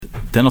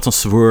Det är något som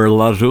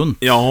swirlar runt.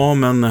 Ja,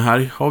 men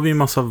här har vi en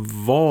massa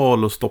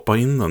val att stoppa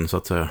in den, så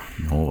att säga.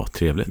 Vad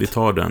trevligt. Vi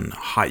tar den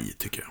high,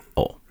 tycker jag.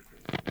 Ja.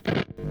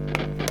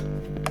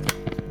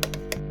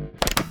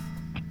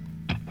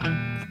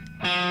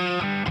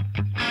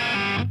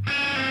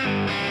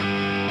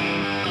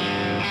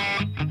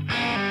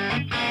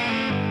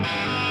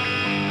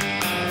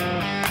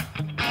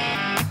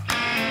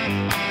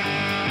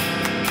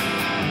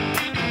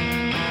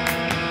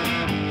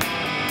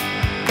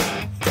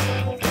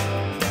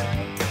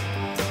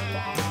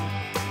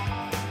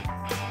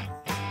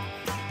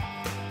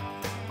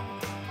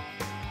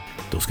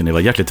 Då ska ni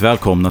vara hjärtligt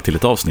välkomna till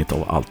ett avsnitt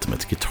av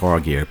Ultimate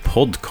Guitar Gear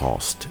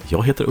Podcast.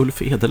 Jag heter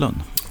Ulf Edelund.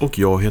 Och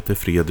jag heter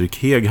Fredrik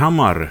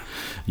Heghammar.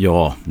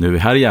 Ja, nu är vi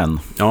här igen.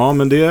 Ja,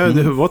 men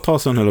det var ett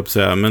tag sedan, höll jag på att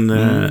säga. Men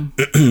det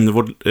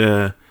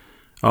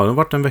har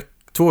varit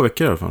 2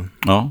 veckor i alla fall.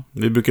 Ja.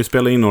 Vi brukar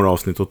spela in några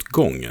avsnitt åt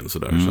gången.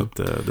 Sådär. Så att,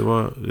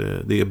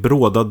 det är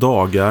bråda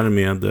dagar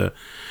med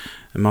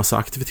en massa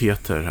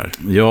aktiviteter här.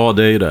 Ja,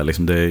 det är ju det.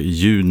 Liksom,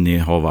 juni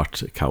har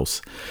varit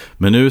kaos.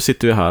 Men nu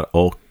sitter vi här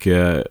och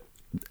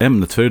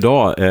ämnet för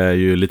idag är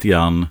ju lite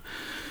grann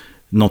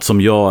något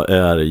som jag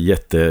är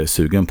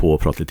jättesugen på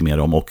att prata lite mer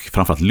om, och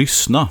framförallt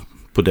lyssna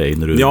på dig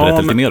när du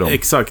berättar lite mer om.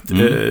 Exakt.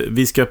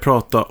 Vi ska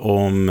prata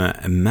om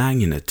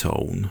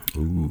Magnatone.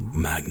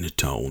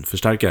 Magnatone,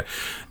 förstärkare.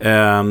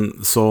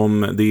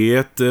 Som det är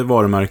ett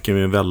varumärke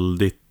med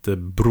väldigt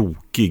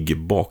brokig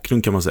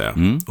bakgrund, kan man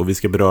säga. Och vi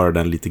ska beröra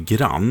den lite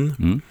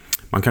grann.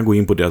 Man kan gå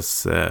in på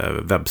deras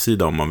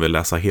webbsida om man vill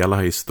läsa hela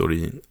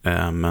historien.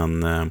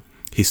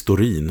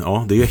 Historin,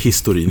 ja, det är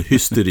historin.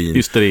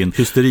 Hysterin.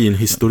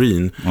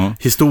 Ja.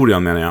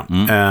 Historien, menar jag.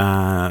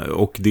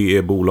 Och det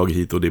är bolag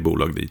hit och det är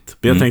bolag dit.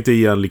 Men jag tänkte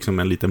ge liksom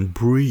en liten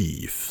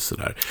brief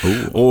sådär.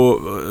 Och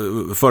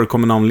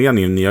förekommande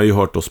anledningen, ni har ju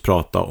hört oss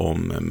prata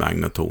om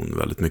Magnatone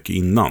väldigt mycket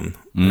innan.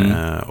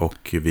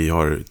 Och vi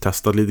har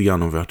testat lite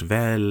grann och vi har varit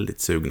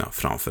väldigt sugna,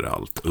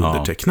 framförallt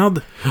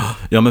undertecknad.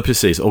 Ja, men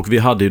precis. Och vi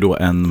hade ju då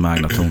en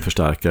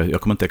Magnatone-förstärkare.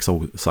 Jag kommer inte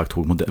exakt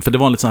ihåg modell. För det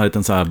var en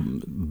liten så här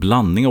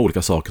blandning av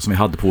olika saker som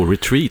vi hade på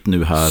retreat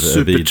nu här.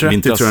 Super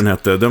 30 tror jag den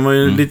hette. Den var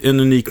ju en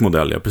unik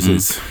modell, ja,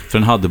 precis. För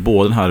den hade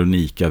både den här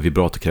unika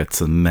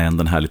vibratorkretsen, men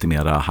den här lite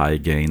mera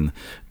high gain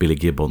Billy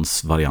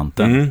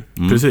Gibbons-varianten.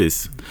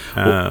 Precis.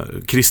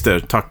 Christer,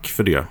 tack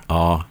för det.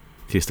 Ja,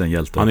 Christer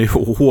hjälte. Han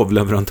är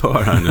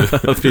hovleverantör här nu.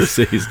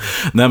 Precis.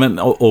 Nej, men,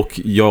 och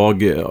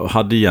jag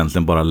hade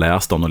egentligen bara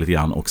läst om dem lite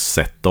grann och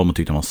sett dem och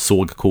tyckte de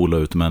såg coola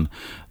ut, men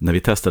när vi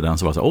testade den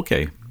så var det så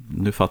okej,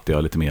 nu fattar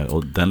jag lite mer,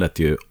 och den lät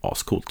ju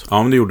ascoolt.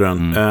 Ja, men det gjorde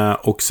den.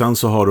 Och sen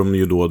så har de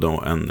ju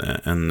då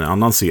en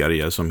annan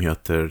serie som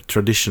heter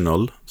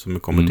Traditional, som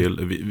kommer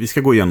till, vi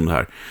ska gå igenom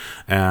det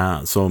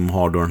här, som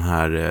har då den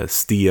här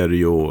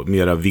stereo,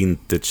 mera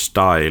vintage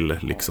style,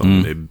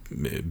 liksom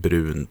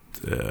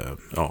brunt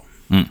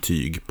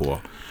tyg på.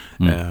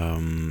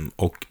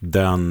 Och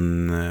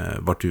den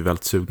vart ju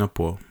väldigt sugna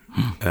på,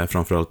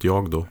 framförallt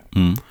jag då.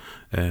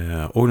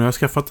 Och nu har jag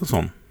skaffat en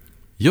sån.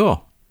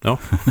 Ja.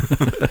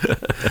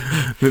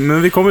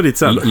 Men vi kommer dit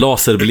sen.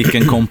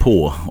 Laserblicken kom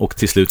på och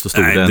till slut så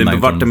stod det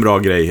vart en bra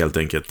grej helt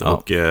enkelt.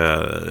 Och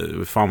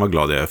fan vad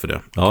glad jag är för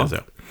det, kan jag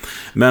säga.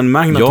 Men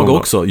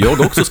Magnatone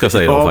jag också ska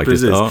säga ja,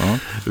 faktiskt.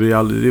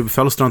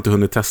 Fällström har inte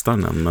hunnit testa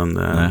den än, men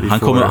han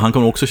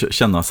kommer också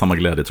känna samma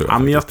glädje, tror jag. Ja,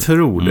 men jag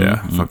tror det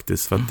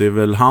faktiskt, för att det är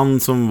väl han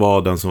som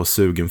var den som var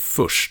sugen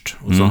först.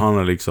 Och så han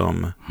är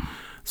liksom,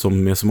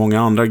 som med så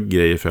många andra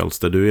grejer,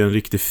 Fällster, du är en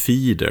riktig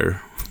feeder.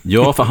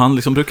 Ja, för han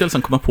liksom brukar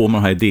liksom komma på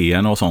med de här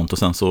idéerna och sånt, och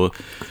sen så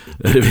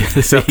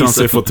sätter han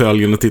sig i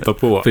fåtöljen och tittar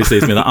på.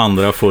 Precis, medan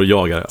andra får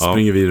jaga.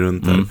 Springer vi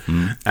runt där.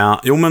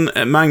 Jo, men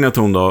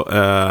Magnatone då,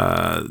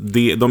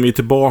 de är ju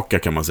tillbaka,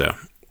 kan man säga.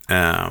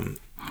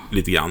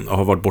 Lite grann,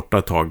 har varit borta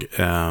ett tag.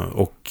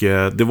 Och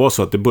det var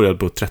så att det började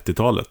på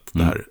 30-talet.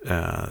 Det här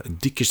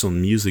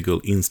Dickinson Musical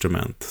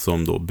Instrument,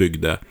 som då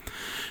byggde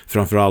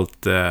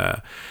framförallt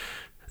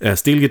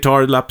steel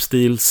guitar, lap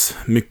steels,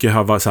 mycket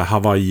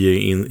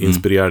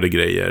Hawaii-inspirerade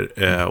grejer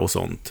och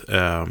sånt.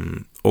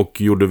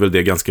 Och gjorde väl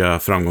det ganska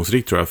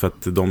framgångsrikt, tror jag, för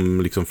att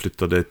de liksom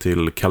flyttade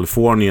till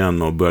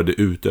Kalifornien och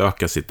började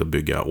utöka sitt och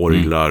bygga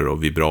orglar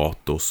och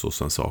vibratos och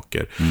sån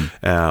saker.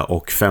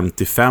 Och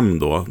 55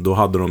 då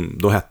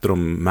hette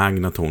de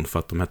Magnatone, för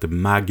att de hette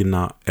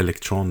Magna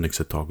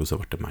Electronics ett tag, och så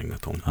var det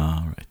Magnatone.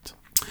 Right.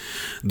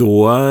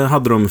 Då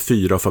hade de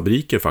 4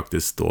 fabriker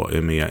faktiskt då,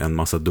 med en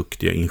massa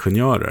duktiga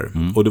ingenjörer.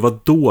 Och det var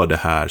då det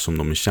här som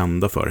de är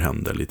kända för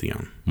hände lite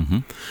grann.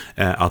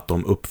 Att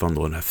de uppfann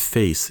då den här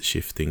phase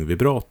shifting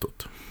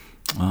vibratot.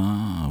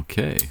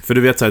 Okej. För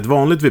du vet, så här, ett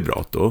vanligt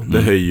vibrato,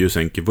 det höjer ju och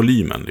sänker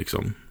volymen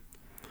liksom.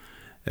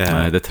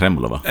 Nej, det är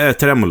tremolo,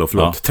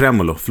 va?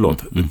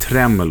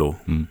 Tremolo.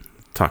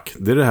 tack.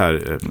 Det är det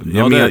här.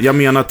 Ja, jag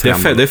menar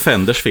tremolo. Det är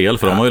Fenders fel,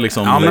 för de har ju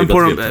liksom... Ja,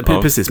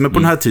 men precis. Men på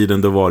den här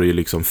tiden, då var det ju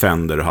liksom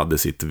Fender hade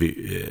sitt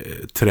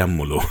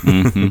tremolo.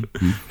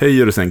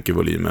 Höjer och sänker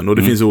volymen. Och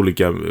det finns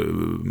olika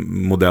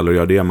modeller att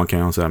göra det. Man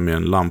kan ha så här med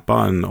en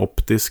lampa, en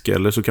optisk,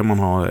 eller så kan man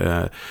ha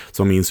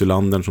som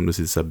insulandern, som det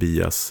sitter så här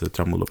bias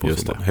tremolo på.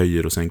 Så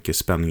höjer och sänker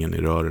spänningen i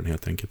rören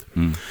helt enkelt.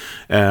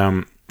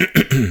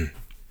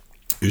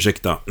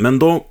 Ursäkta. Men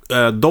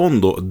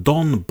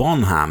Don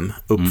Bonham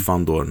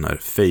uppfann då den här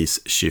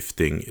phase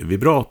shifting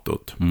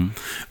vibratot.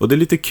 Och det är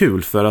lite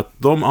kul för att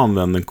de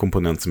använder en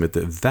komponent som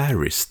heter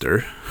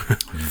varistor.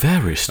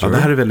 Varistor? Ja,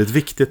 det här är väldigt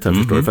viktigt här,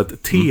 förstår du. För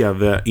att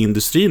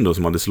tv-industrin då,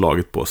 som hade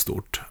slagit på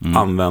stort,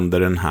 använder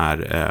den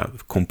här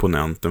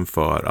komponenten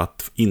för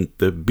att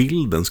inte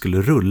bilden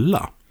skulle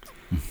rulla.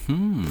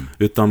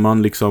 Utan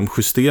man liksom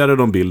justerade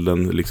de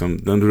bilden, liksom,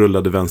 den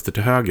rullade vänster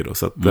till höger då,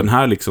 så att den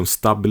här liksom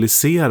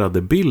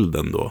stabiliserade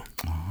bilden då.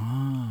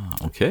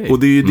 Okay. Och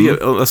det är ju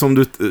det, alltså om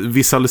du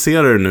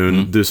visualiserar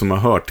nu, du som har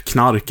hört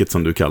knarket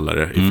som du kallar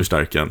det i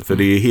förstärkaren, för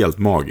det är helt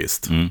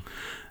magiskt.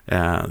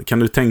 Kan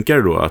du tänka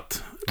dig då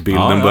att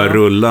bilden börjar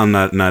rulla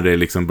när det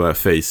liksom börjar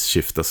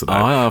face-shifta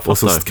sådär. Och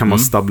så kan man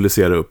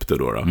stabilisera upp det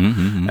då.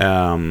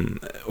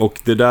 Och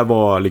det där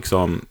var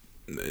liksom,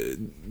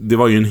 det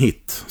var ju en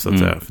hit, så att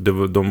säga.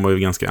 De var ju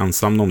ganska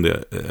ensamma om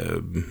det,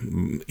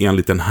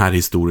 enligt den här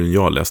historien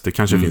jag läste.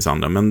 Kanske finns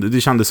andra, men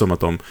det kändes som att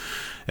de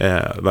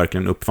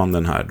verkligen uppfann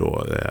den här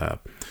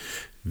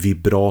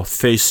då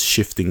face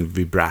shifting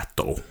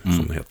vibrato,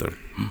 som det heter.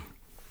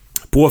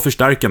 På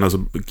förstärkarna alltså,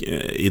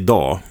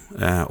 idag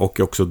och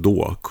också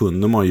då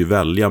kunde man ju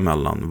välja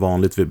mellan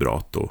vanligt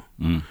vibrato.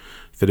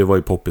 För det var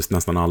ju poppis,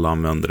 nästan alla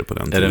använde det på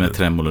den tiden. Är det med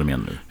tremolo du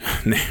menar nu?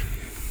 Nej.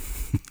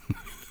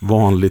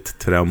 Vanligt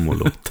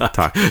tremolo.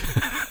 Tack.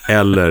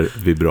 Eller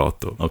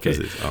vibrato. Okej.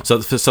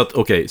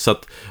 Så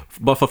att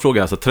bara för att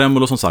fråga här, så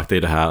tremolo som sagt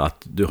är det här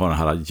att du har det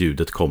här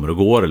ljudet kommer och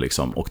går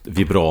liksom, och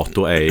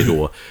vibrato är ju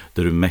då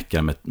där du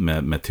meckar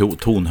med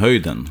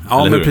tonhöjden.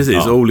 Ja, men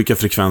precis, och olika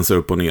frekvenser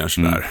upp och ner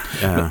sådär.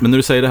 Men när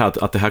du säger det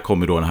här att det här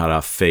kommer då den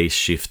här phase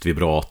shift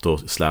vibrato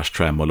 /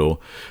 tremolo,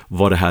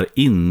 var det här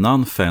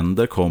innan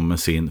Fender kom med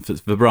sin,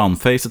 för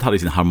Brownfacet hade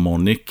sin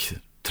harmonic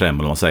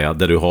tremolo, man säger,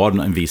 där du har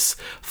en viss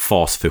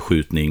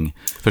fasförskjutning.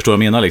 Förstår du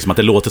vad jag menar? Liksom, att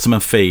det låter som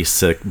en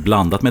face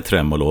blandat med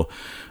tremolo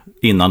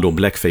innan då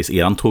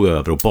blackface-eran tog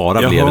över och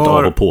bara blev ett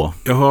av och på.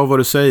 Jag hör vad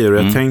du säger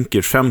och jag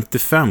tänker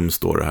 55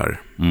 står det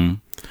här.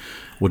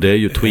 Och det är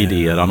ju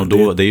Tweed-eran och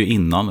då, det är ju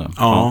innan det.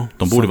 Ja,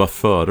 de borde vara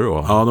före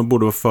då. Ja, de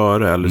borde vara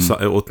före, eller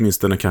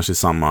åtminstone kanske i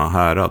samma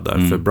härad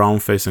där. För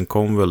Brownfacen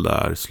kom väl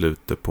där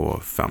slutet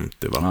på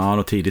 50, va? Ja,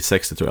 då tidigt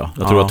 60 tror jag.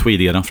 Jag tror att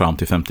Tweed-eran fram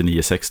till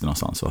 59-60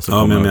 någonstans. Va? Så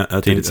ja, men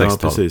jag tidigt 60-tal.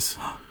 Ja, precis.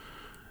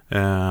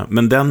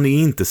 Men den är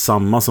inte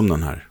samma som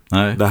den här.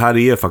 Nej. Det här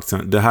är faktiskt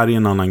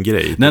en annan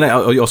grej. Nej,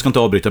 jag ska inte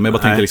avbryta, men jag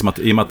bara tänkte liksom att,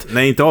 i och med att...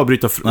 Nej, inte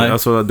avbryta.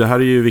 Alltså, det här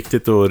är ju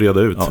viktigt att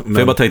reda ut. Ja, för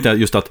jag bara tänkte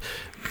just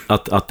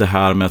att det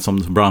här med som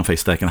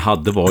Brownface-stärken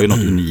hade var ju något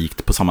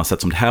unikt på samma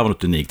sätt som det här var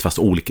något unikt, fast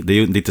olika, det är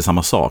ju inte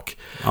samma sak.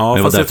 Ja,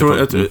 men fast jag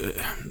tror att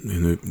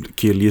nu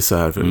killgissar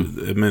här,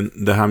 men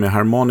det här med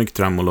harmonic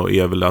tremolo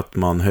är väl att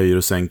man höjer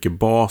och sänker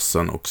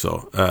basen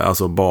också,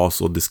 alltså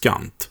bas och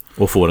diskant.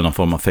 Och får någon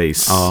form av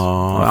face.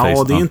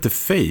 Ja, det är inte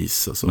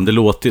face alltså. Men det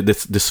låter,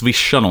 det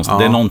swishar någonstans.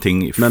 Det är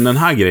någonting. Men den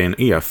här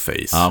grejen är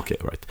face. Okej,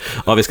 right.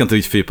 Ja, vi ska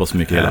inte fördjupa oss så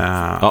mycket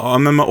hela.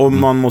 Men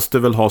man måste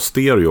väl ha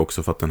stereo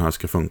också för att den här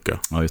ska funka.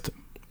 Ja, just det.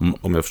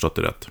 Om jag förstått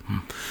det rätt.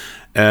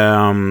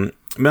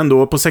 Men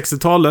då på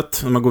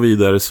 60-talet, när man går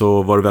vidare,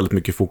 så var det väldigt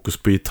mycket fokus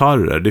på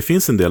gitarrer. Det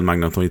finns en del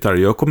Magneton-gitarrer.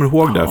 Jag kommer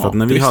ihåg det, för att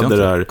när vi hade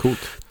det här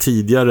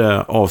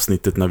tidigare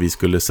avsnittet när vi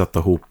skulle sätta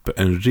ihop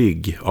en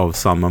rigg av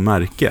samma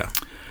märke.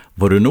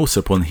 Var du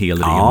noser på en hel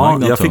rigg? Ja,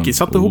 Magneton? Jag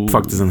satte ihop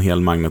faktiskt en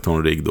hel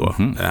Magneton-rigg då.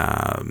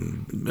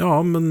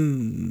 Ja,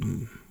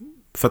 men...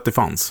 för att det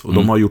fanns. Och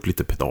de har gjort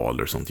lite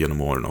pedaler och sånt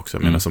genom åren också.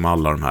 Jag menar, som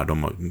alla de här,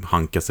 de har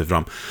hankat sig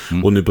fram.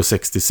 Och nu på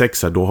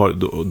 66 här,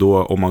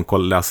 då om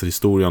man läser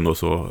historien då,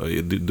 så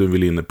du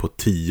vill inne på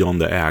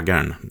 10:e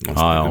ägaren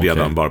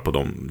redan bara på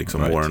de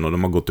liksom, åren. Och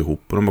de har gått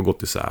ihop och de har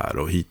gått isär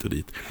och hit och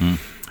dit.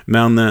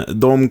 Men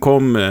de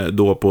kom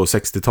då på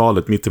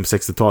 60-talet, mitten på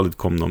 60-talet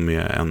kom de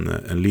med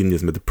en linje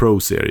som heter Pro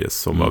Series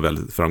som var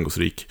väldigt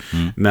framgångsrik.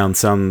 Men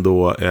sen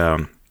då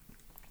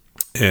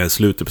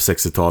slutet på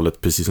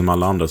 60-talet, precis som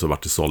alla andra, så var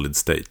det Solid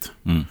State.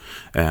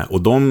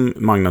 Och de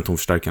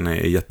Magneton-förstärkarna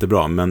är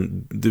jättebra,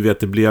 men du vet,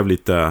 det blev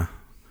lite...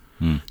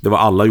 Det var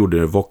alla gjorde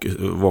det,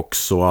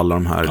 Vox och alla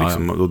de här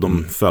liksom, och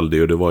de följde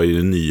ju, det var ju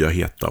det nya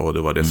heta och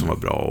det var det som var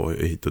bra och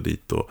hit och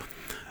dit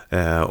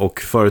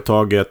och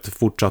företaget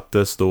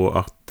fortsattes då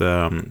att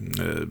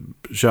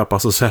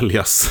köpas och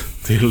säljas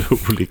till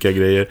olika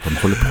grejer. De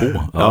håller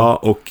på. Ja,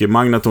 och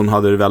Magneton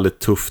hade det väldigt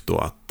tufft då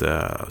att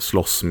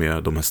slåss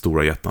med de här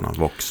stora jättarna,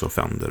 Vox och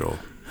Fender och...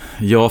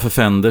 Ja, för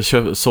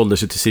Fender sålde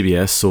sig till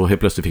CBS och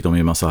helt plötsligt fick de ju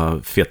en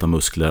massa feta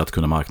muskler att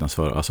kunna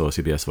marknadsföra. Alltså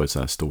CBS var ett så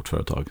här stort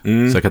företag.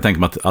 Så jag kan tänka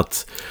mig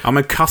att... Ja,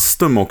 men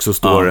Custom också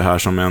står det här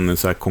som en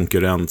så här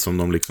konkurrent som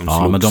de liksom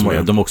slogs men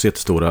med. de var också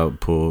jättestora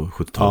på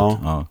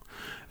 70-talet.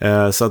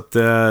 Så att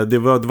det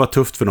var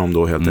tufft för dem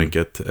då helt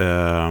enkelt.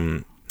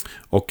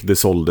 Och det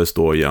såldes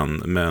då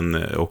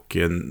igen,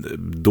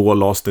 då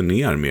lades det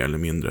ner mer eller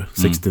mindre,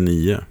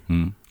 69.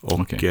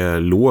 Och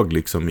låg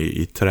liksom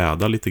i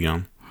träda lite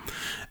grann.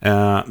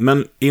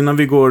 Men innan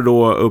vi går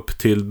då upp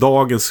till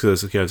dagens så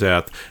ska jag säga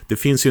att det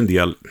finns ju en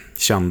del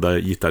kända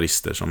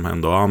gitarrister som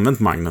ändå har använt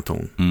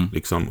Magneton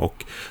liksom,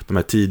 och de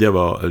här tidiga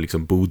var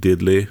liksom Bo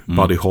Diddley,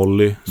 Buddy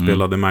Holly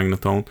spelade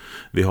Magneton.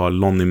 Vi har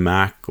Lonnie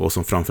Mac och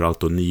som framförallt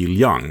då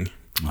Neil Young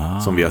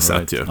som vi har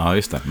sett ju. Ja,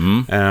 just det.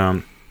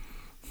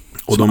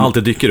 Och som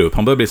alltid dyker upp.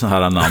 Han börjar bli sån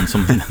här namn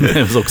som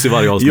nämns också i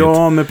varje avsnitt.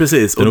 Ja, men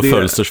precis. Det är nog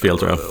Fölsters fel,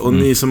 tror jag. Och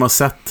ni som har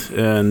sett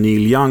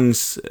Neil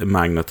Youngs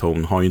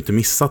Magneton har ju inte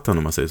missat den,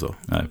 om man säger så.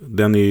 Nej.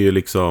 Den är ju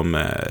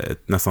liksom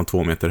nästan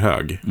 2 meter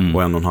hög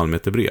och 1,5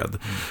 meter bred.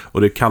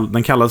 Och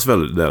den kallas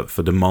väl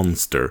för The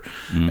Monster.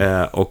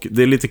 Och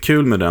det är lite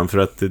kul med den, för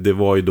att det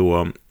var ju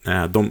då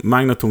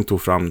Magneton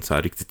tog fram så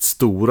här riktigt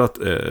stora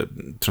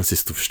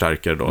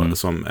transistorförstärkare då,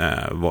 som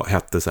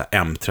hette så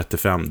här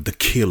M35 The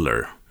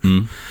Killer.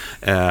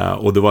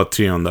 Och det var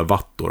 300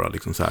 watt då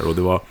liksom så här, och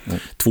det var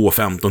 2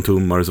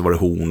 15-tummare, så var det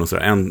horn och så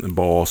där, en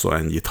bas och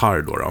en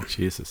gitarr då.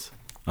 Jesus.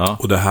 Ja.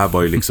 Och det här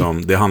var ju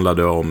liksom, det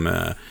handlade om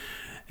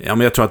men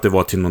jag tror att det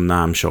var till någon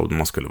NAMM-show där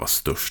man skulle vara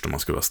störst och man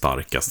skulle vara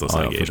starkast och så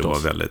grejer. Det var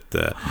väldigt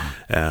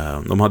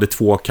de hade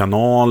 2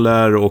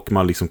 kanaler och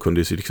man liksom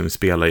kunde liksom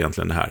spela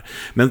egentligen det här.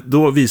 Men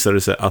då visade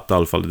det sig att i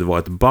alla fall det var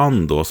ett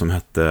band då som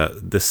hette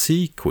The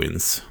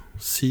Sequins,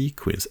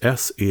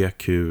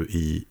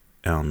 S-E-Q-I-N-S.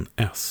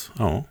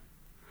 Ja.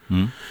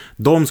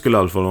 De skulle i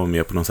alla fall vara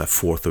med på någon så här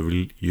 4th of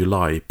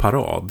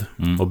July-parad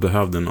och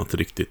behövde något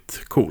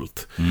riktigt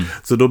coolt.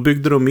 Så då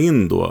byggde de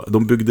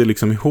byggde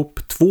liksom ihop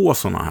 2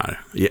 såna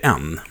här i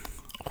en.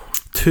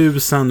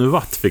 1000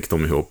 watt fick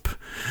de ihop.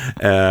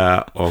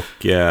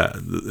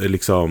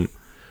 Liksom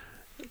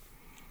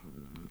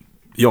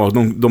ja,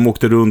 de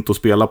åkte runt och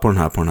spelade på den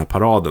här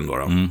paraden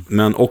då.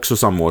 Men också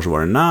samma år så var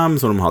det NAMM,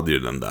 så de hade ju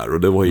den där.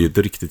 Och det var ju ett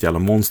riktigt jävla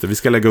monster. Vi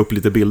ska lägga upp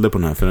lite bilder på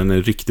den här, för den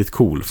är riktigt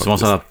cool faktiskt. Som en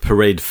sån här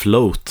parade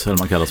float, eller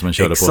man kallar som en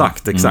körde på.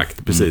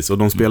 Exakt, precis. Och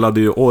de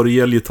spelade ju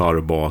orgel,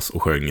 gitarr, bas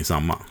och sjöng i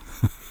samma.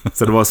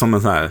 Så det var som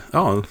en sån här,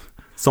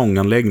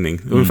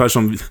 sånganläggning. Ungefär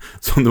som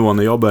det var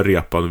när jag började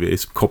repa. Vi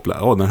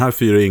kopplade, den här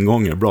 4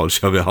 ingångar, bra, då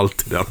kör vi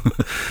alltid den.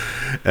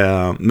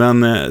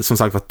 Men som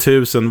sagt var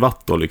 1000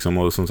 watt då liksom,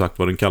 och som sagt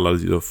vad den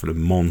kallades då för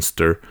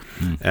Monster.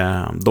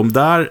 De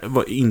där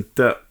var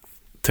inte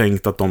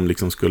tänkt att de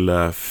liksom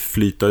skulle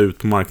flyta ut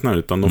på marknaden,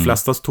 utan de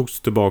flesta togs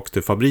tillbaka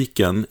till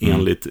fabriken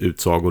enligt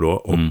utsagor då,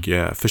 och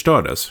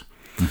förstördes.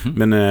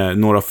 Men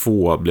några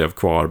få blev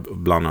kvar,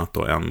 bland annat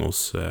då en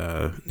hos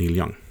Neil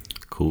Young.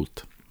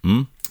 Coolt.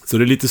 Så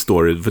det är lite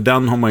story, för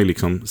den har man ju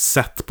liksom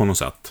sett på något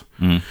sätt.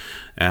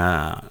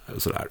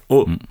 Sådär.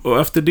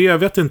 Och efter det, jag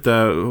vet inte,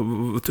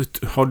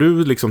 har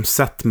du liksom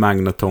sett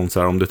Magneton så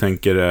här, om du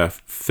tänker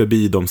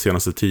förbi de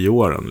senaste 10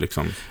 åren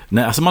liksom?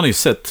 Nej, alltså man har ju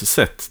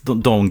sett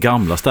de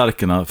gamla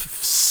stärkarna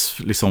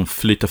liksom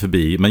flyta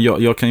förbi, men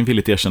jag kan ju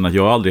villigt erkänna att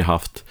jag har aldrig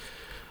haft.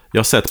 Jag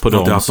har sett på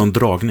dem. Har haft en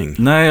dragning?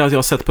 Nej, jag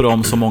har sett på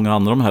dem så många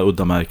andra de här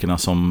udda-märkena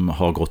som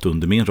har gått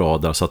under min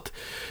radar, så att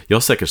jag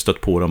har säkert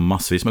stött på dem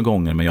massvis med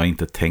gånger, men jag har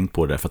inte tänkt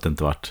på det för att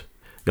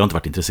jag har inte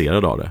varit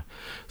intresserad av det.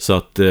 Så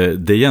att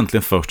det är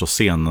egentligen först de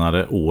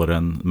senare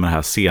åren med det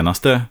här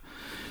senaste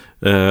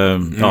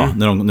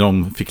när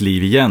de fick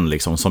liv igen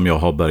liksom, som jag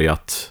har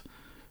börjat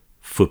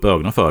få upp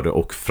ögonen för det,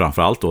 och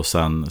framförallt då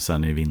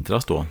sen i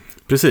vintras då.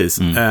 Precis,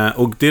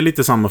 och det är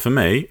lite samma för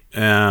mig.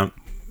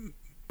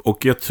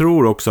 Och jag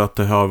tror också att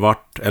det har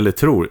varit,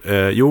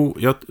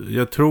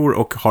 jag tror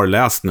och har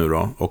läst nu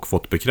då och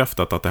fått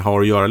bekräftat att det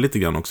har att göra lite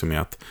grann också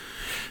med att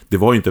det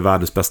var ju inte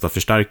världens bästa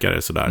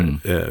förstärkare sådär,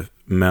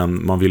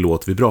 men man vill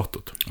åt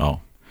vibratot.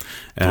 Ja.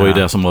 Det var ju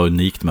det som var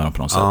unikt med dem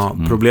på något sätt.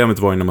 Problemet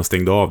var ju när man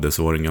stängde av det,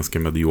 så var det en ganska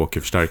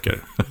medioker förstärkare.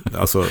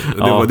 Alltså,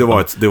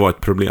 det var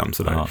ett problem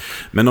sådär. Ja.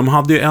 Men de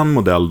hade ju en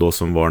modell då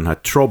som var den här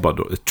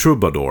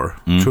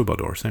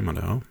Troubadour, säger man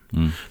det? Ja.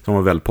 Som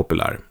var väldigt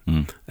populär.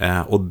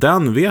 Och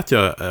den vet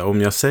jag,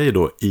 om jag säger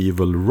då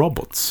Evil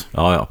Robots.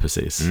 Ja,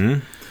 precis.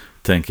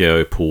 Tänker jag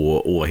ju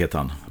på, heter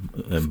han?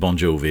 Bon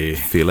Jovi.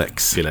 Phil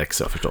X,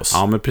 ja, förstås.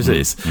 Ja, men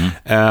precis.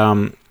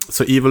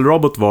 Så Evil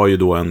Robot var ju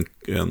då en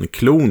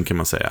klon, kan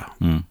man säga,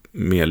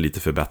 med lite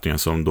förbättringar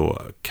som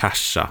då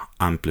Kasha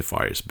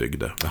Amplifiers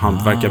byggde.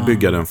 Han verkar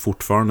bygga den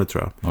fortfarande,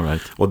 tror jag.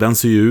 Right. Och den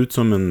ser ju ut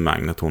som en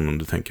Magneton, om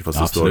du tänker, fast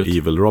det står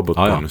Evil Robot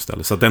på den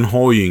istället. Så att den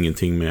har ju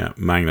ingenting med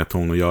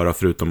Magneton att göra,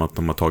 förutom att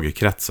de har tagit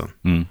kretsen.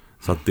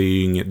 Så att det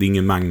är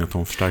ingen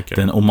Magneton-förstärkare.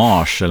 Det är en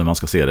hommage, eller man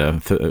ska se det.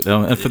 En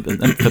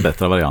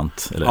förbättrad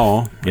variant.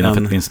 Eller,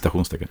 inom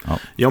citationstecken.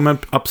 Ja, men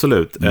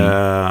absolut.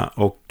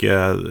 Och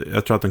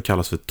jag tror att den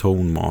kallas för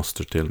Tone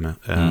Master till och med.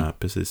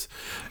 Precis.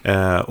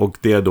 Och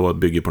det då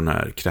bygger på den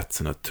här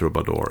kretsen,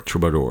 Troubadour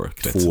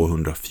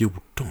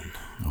 214.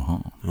 Jaha.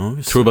 Ja,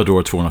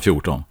 Troubadour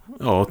 214.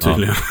 Ja,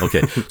 tydligen. Ja,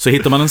 okej. Så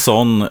hittar man en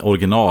sån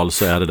original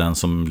så är det den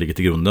som ligger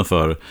till grunden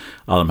för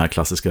alla de här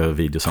klassiska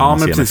videorna. Ja,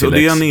 men precis. Och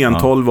det är en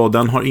 112 och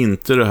den har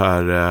inte det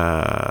här...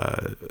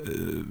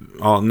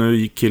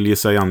 nu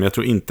killgissar jag igen, men jag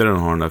tror inte den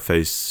har den där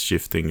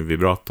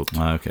face-shifting-vibratot.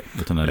 Nej, okej.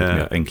 Utan den är lite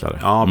mer enklare.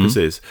 Ja,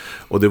 precis.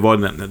 Och det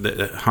var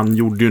han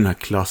gjorde ju den här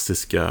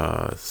klassiska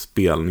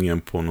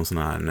spelningen på någon sån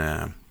här...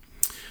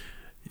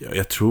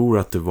 Jag tror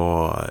att det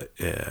var,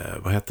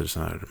 vad heter det,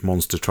 sån här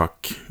Monster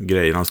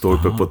Truck-grej. Han står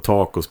uppe på ett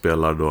tak och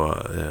spelar då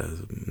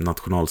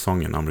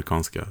nationalsången,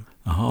 amerikanska.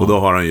 Aha. Och då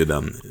har han ju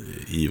den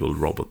Evil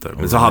Robot där.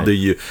 Men så hade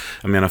ju,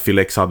 jag menar, Phil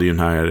X hade ju den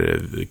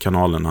här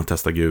kanalen, han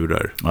testade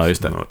gurer. Ja,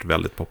 just det. Den har varit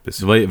väldigt poppis.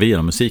 Det var via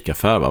en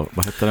musikaffär, va?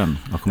 Vad hette den?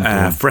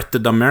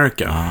 Fretted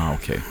America.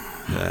 Okej.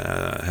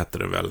 Hette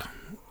det väl.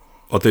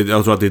 Och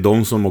jag tror att det är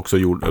de som också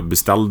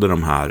beställde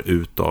de här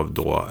utav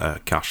då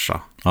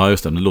Kasha. Ja,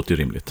 just det. Det låter ju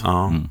rimligt.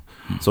 Ja.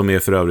 Som är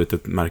för övrigt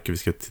ett märke vi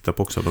ska titta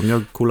på också. De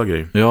gör coola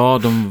grejer. Ja,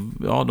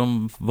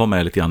 de var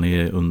med lite grann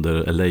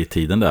under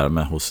LA-tiden där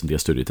med hos en del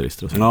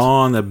studieterister och sånt.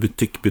 Ja, den där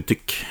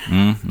butik.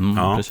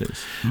 Ja.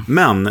 Precis.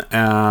 Men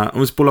om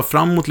vi spolar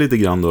framåt lite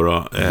grann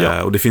då.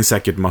 Och det finns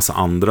säkert massa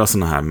andra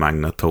såna här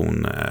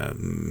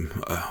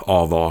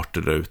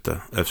Magnatone-avarter där ute.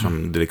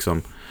 Eftersom det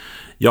liksom...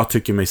 Jag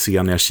tycker mig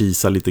se när jag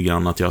kisar lite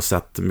grann att jag har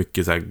sett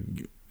mycket så här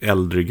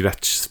äldre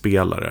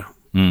Gretsch-spelare.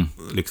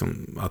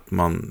 Liksom att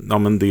man,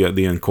 men det är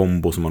en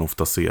kombo som man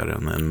ofta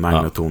ser, en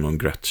Magnatone och en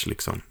Gretsch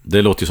liksom.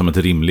 Det låter ju som ett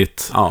en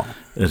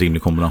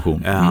rimlig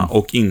kombination.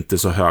 Och inte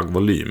så hög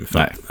volym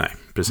för nej,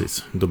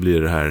 precis. Då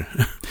blir det här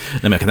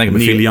men jag kan tänka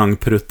mig Neil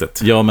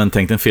Young-pruttet. Ja, men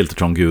tänk en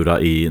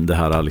Filtertron-gura i det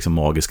här liksom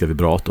magiska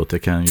vibratot. Det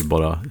kan ju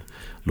bara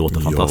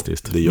låta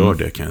fantastiskt. Det gör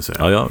det, kan jag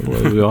säga.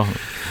 Ja.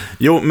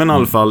 Jo, men i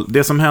alla fall,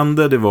 det som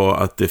hände, det var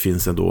att det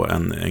finns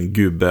en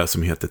gubbe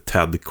som heter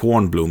Ted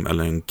Kornblum,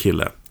 eller en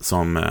kille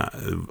som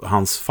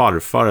hans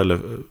farfar eller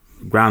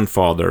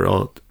grandfather,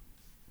 och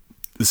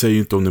det säger ju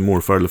inte om det är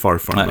morfar eller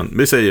farfar, men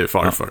vi säger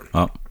farfar.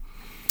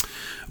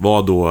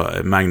 Var då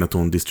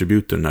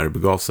Magnatone-distributor när det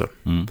begav sig.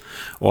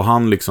 Och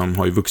han liksom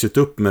har ju vuxit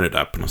upp med det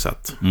där på något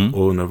sätt.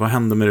 Och undrar, vad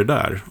hände med det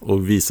där?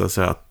 Och visade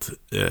sig att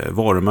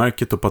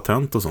varumärket och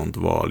patent och sånt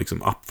var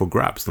liksom up for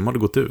grabs. De hade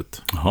gått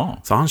ut.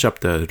 Aha. Så han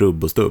köpte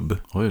rubb och stubb.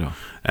 Oj då.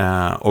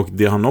 Och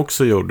det han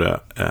också gjorde,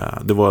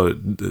 det var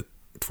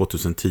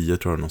 2010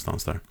 tror jag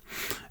någonstans där.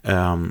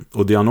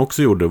 Och det han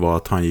också gjorde var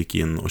att han gick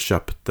in och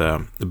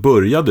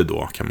började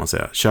då, kan man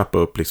säga, köpa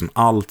upp liksom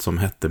allt som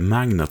hette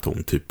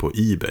Magnatone typ på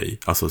eBay.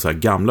 Alltså så här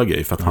gamla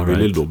grejer, för att han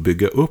ville då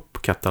bygga upp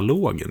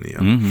katalogen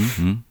igen.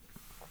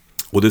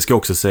 Och det ska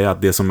också säga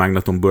att det som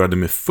Magnatone började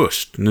med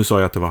först, nu sa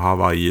jag att det var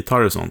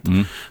Hawaii-gitarr och sånt,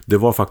 det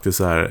var faktiskt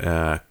så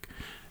här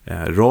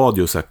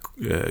radio, så här,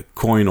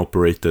 coin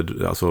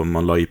operated, alltså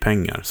man la i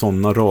pengar,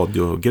 sådana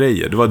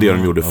radiogrejer, det var det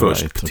de gjorde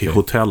först, till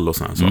hotell och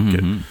sådana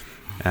saker.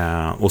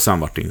 Och sen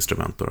var det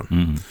instrument då.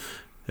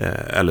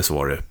 Eller så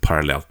var det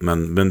parallellt,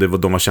 men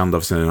de var kända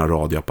för sina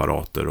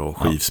radioapparater och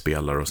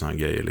skivspelare och sådana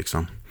grejer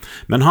liksom.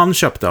 Men han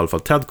köpte i alla fall,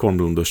 Ted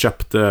Kornblum då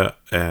köpte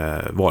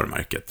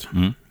varumärket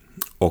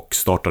och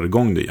startade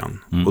igång det igen.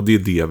 Och det är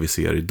det vi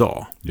ser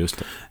idag.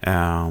 Just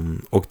det.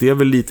 Och det är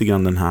väl lite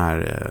grann den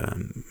här,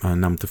 jag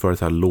nämnde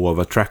förut här, law of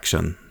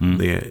attraction.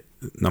 Det är,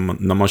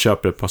 när man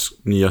köper ett par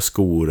nya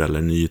skor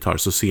eller ny gitarr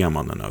så ser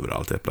man den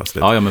överallt helt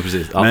plötsligt. Ja, men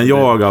precis. Men jag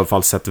har i alla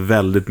fall sett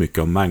väldigt mycket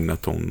av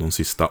Magnatone de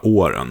sista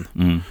åren.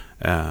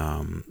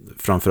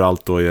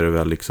 Framförallt då är det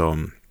väl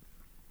liksom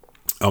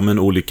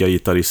olika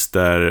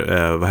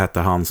gitarrister, vad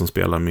heter han som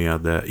spelar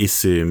med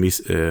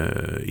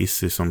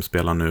Issy som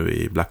spelar nu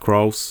i Black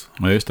Crowes.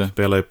 Ja, just det.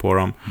 Spelar ju på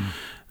dem.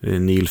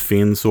 Neil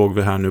Finn såg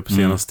vi här nu på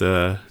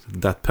senaste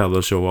That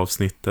Pedal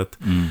Show-avsnittet.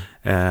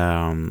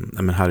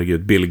 Men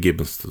herregud, Bill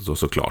Gibbons då,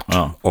 såklart.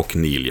 Och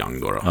Neil Young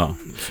då. Ja.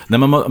 Nej,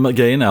 men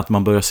grejen är att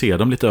man börjar se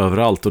dem lite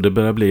överallt, och det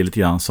börjar bli lite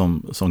grann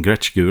som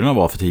Gretsch-gurorna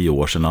var för 10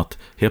 år sedan, att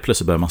helt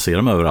plötsligt börjar man se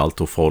dem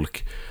överallt och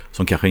folk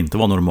som kanske inte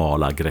var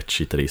normala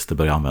Gretsch-gitarrister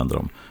börjar använda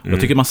dem.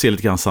 Jag tycker man ser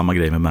lite grann samma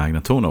grej med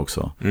Magnatone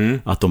också.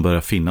 Att de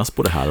börjar finnas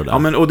på det här och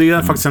där. Ja, och det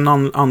är faktiskt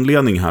en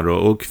anledning här då.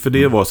 Och för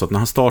det var så att när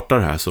han startar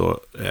här så,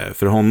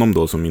 för honom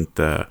då som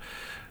inte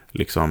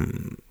liksom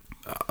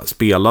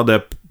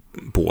spelade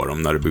på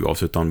dem när det begav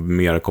sig, utan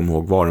mer kom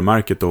ihåg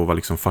varumärket och var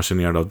liksom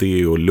fascinerad av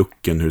det och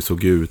looken, hur det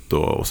såg ut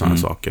och sådana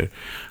saker.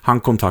 Han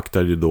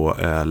kontaktade då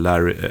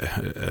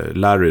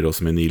Larry då,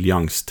 som är Neil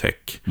Youngs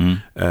tech,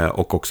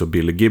 och också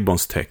Billy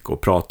Gibbons tech,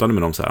 och pratade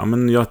med dem så här,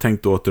 men jag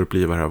tänkte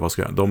återuppliva det här, vad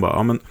ska jag? De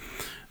bara, men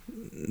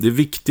det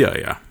viktiga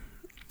är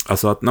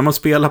alltså att när man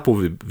spelar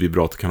på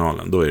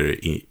vibratorkanalen, då är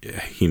det i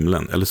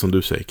himlen, eller som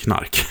du säger,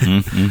 knark.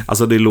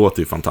 Alltså det låter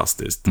ju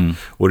fantastiskt.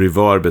 Och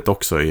reverbet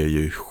också är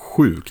ju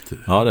sjukt.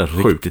 Ja, det är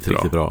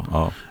riktigt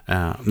bra.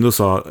 Ja. Då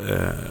sa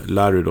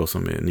Larry då,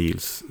 som är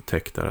Nils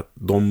tech där, att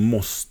de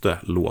måste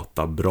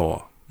låta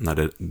bra när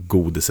det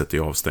godiset är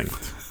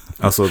avstängt.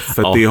 Alltså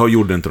för att det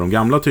gjorde inte de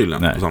gamla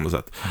tydligen på samma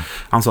sätt.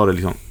 Han sa det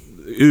liksom,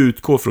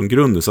 utgå från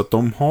grunden, så att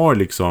de har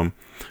liksom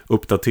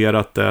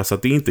uppdaterat det, så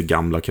att det är inte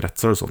gamla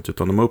kretsar och sånt,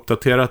 utan de har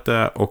uppdaterat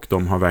det och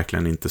de har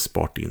verkligen inte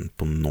sparat in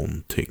på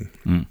någonting.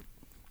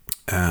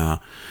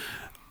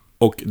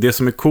 Och det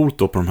som är coolt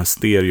då på de här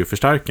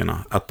stereoförstärkarna,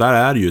 att där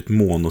är ju ett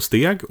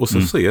monosteg och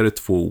så är det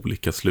 2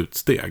 olika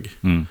slutsteg.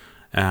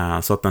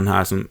 Så att den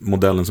här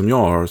modellen som jag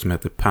har som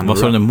heter Panorama. Vad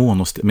sa du,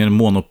 monosteg? Med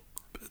mono...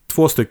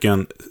 2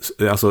 stycken,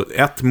 alltså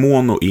ett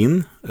mono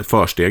in,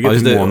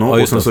 försteget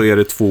mono, och sen så är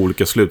det 2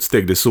 olika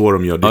slutsteg. Det är så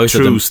de gör, det är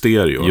true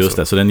stereo. Just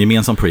det, så det är en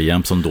gemensam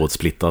preamp som då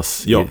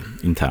splittas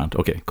internt.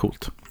 Okej,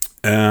 coolt.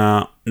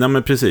 Nej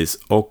men precis,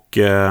 och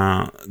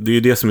det är ju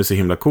det som är så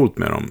himla coolt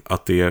med dem,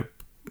 att det är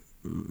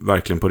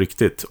verkligen på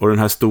riktigt. Och den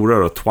här stora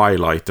då,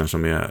 Twilighten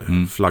som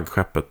är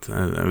flaggskeppet,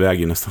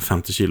 väger nästan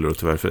 50 kilo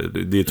tyvärr, för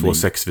det är 2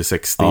 6x6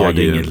 steg. Ja,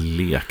 det är ingen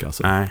lek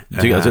alltså. Nej,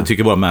 jag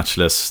tycker bara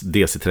Matchless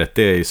DC30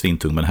 är ju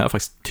svintung, men det här är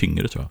faktiskt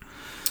tyngre tror jag.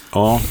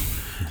 Ja.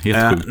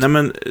 Helt sjukt. Nej,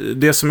 men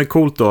det som är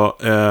coolt då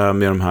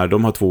med de här,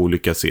 de har 2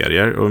 olika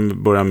serier. Och vi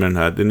börjar med den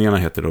här, den ena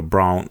heter då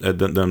Brown,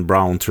 den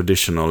Brown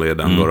Traditional är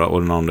den då,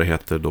 och den andra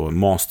heter då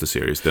Master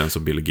Series, den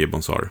som Billy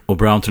Gibbons har. Och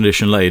Brown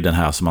Traditional är den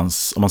här som om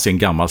man ser en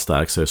gammal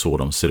stark så är det så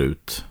de ser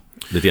ut.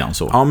 Lite grann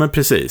så. Ja, men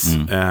precis.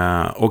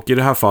 Och i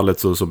det här fallet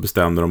så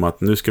bestämde de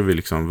att nu ska vi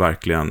liksom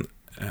verkligen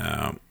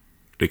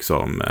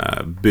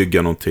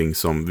bygga någonting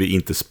som vi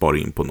inte spar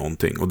in på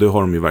någonting. Och det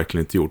har de ju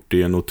verkligen inte gjort.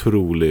 Det är en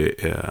otrolig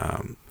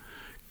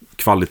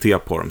kvalitet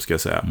på dem, ska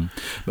jag säga.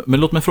 Men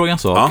låt mig fråga en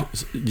sak.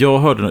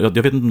 Ja.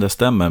 Jag vet inte om det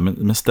stämmer,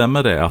 men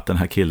stämmer det att den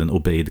här killen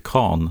Obeid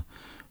Khan,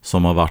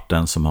 som har varit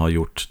den som har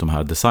gjort de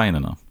här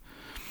designerna,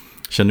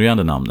 känner du igen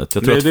det namnet?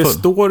 Jag tror Nej, det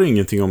står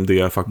ingenting om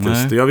det faktiskt.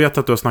 Nej. Jag vet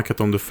att du har snackat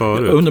om det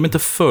förut. Jag undrar om inte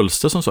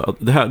följs det som så.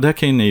 Det här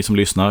kan ju ni som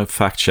lyssnar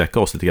fact-checka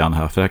oss lite grann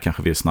här, för det här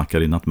kanske vi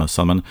snackar i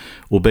nattmössan. Men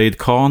Obeid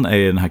Khan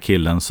är den här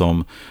killen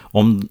som,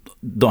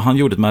 han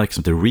gjorde ett märke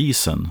som heter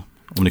Reason.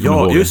 Om ni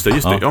kommer ihåg. Just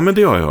det. Ja, men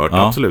det har jag hört,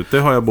 absolut. Det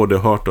har jag både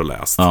hört och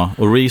läst. Ja,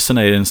 och Reason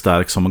är en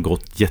stark som har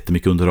gått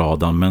jättemycket under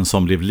radarn, men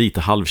som blev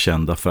lite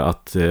halvkända för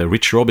att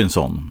Rich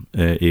Robinson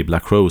i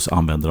Black Rose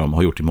använder dem,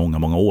 har gjort i många,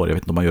 många år. Jag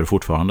vet inte om man gör det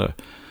fortfarande.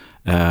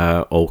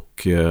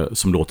 Och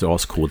som låter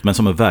ascoolt, men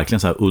som är verkligen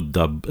så här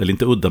udda, eller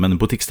inte udda, men en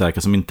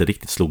butikstärka som inte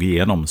riktigt slog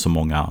igenom som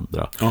många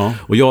andra.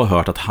 Och jag har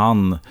hört att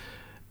han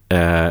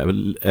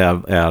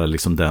är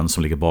liksom den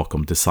som ligger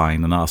bakom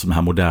designerna, alltså de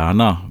här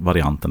moderna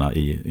varianterna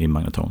i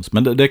Magnatones.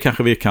 Men det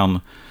kanske vi kan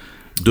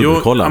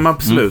dubbelkolla. Jo,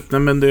 absolut.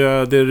 Nej, men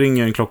det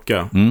ringer en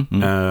klocka.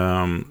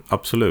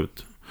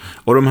 Absolut.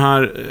 Och de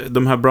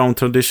här Brown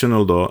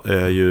Traditional då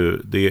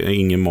det är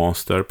ingen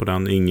master på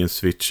den, ingen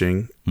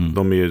switching.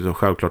 De är ju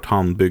självklart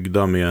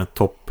handbyggda med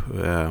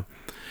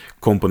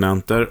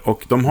toppkomponenter,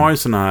 och de har ju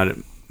såna här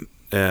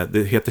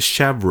det heter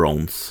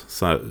chevrons,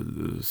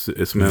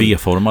 som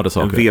V-formade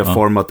saker. En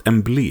V-format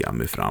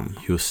emblem i fram.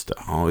 Just det.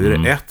 Ja, är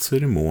det 1 så är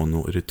det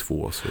mono, är det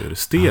 2 så är det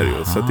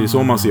stereo. Så det är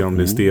så man ser om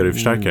det är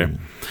stereoförstärkare.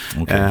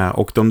 Okay.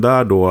 Och de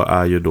där då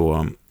är ju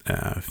då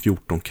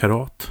 14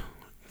 karat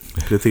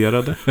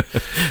pläterade.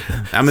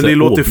 Ja, men det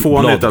låter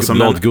fånigt alltså,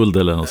 bladguld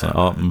eller något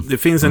sånt. Det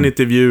finns en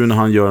intervju när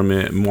han gör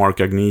med Mark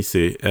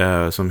Agnesi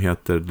som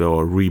heter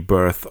då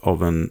Rebirth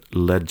of an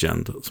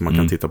Legend, som man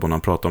kan titta på när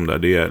han pratar om det.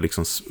 Det är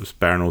liksom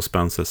Sparrow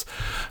Spences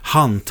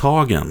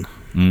handtagen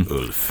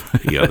Ulf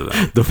är det där.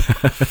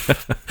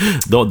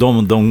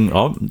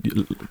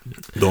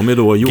 De är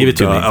då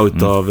gjorda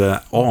utav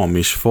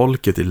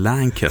Amish-folket i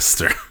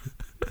Lancaster.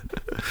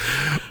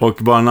 Och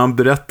bara när han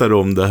berättar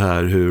om det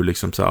här, hur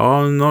liksom så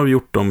här, nu har vi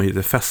gjort dem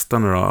i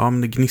festen då,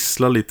 men det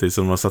gnisslar lite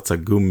som de har satt så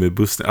här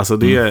gummibuss. Alltså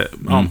det är,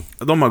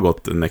 de har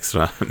gått en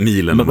extra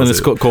milen. Men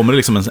det kommer det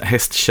liksom en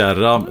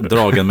hästkärra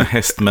dragen med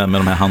häst med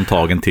de här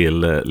handtagen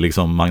till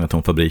liksom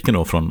Magnatonfabriken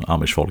då från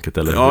Amish-folket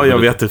eller? Ja, jag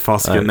vet inte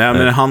fasken.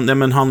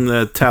 Men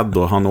han Ted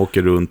då, han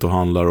åker runt och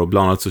handlar, och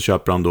bland annat så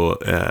köper han då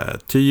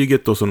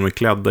tyget då, som de är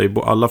klädda i,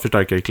 alla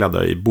förstärkare är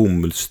klädda i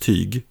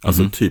bomullstyg,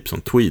 alltså typ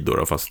som tweed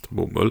då, fast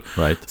bomull,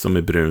 som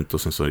är brunt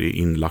och sen så är det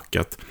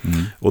inlackat.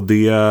 Och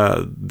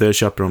det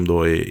köper de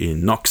då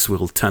i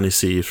Knoxville,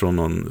 Tennessee, från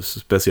någon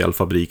speciell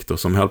fabrik då,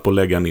 som höll på att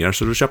lägga ner,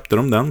 så då köpte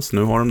de den, så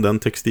nu har de den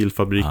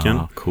textilfabriken.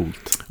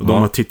 Coolt. Och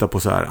de har tittat på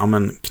så här,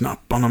 men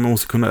knapparna man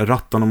måste kunna,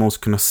 rattarna man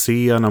måste kunna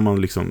se när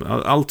man liksom,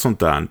 allt sånt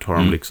där har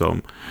de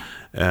liksom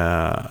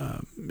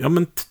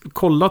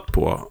kollat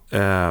på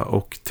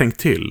och tänkt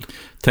till.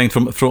 Tänkt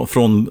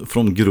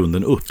från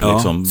grunden upp. Ja,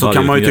 liksom. Så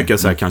kan man ju tycka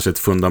så här, kanske ett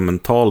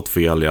fundamentalt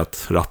fel i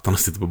att rattarna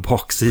sitter på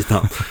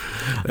baksidan.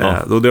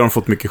 Då det har de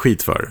fått mycket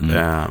skit för.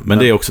 Men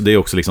det är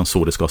också liksom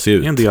så det ska se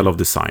ut. En del av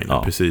design,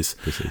 precis.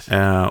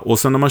 Och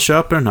sen när man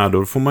köper den här,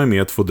 då får man ju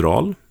med ett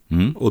fodral.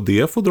 Och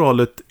det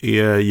fodralet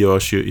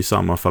görs ju i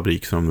samma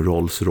fabrik som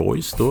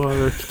Rolls-Royce då,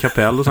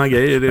 kapell och såna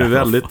grejer. Det är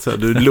väldigt,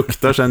 du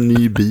luktar så en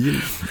ny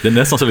bil. Det är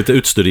nästan så lite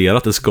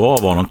utstuderat. Det ska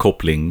vara någon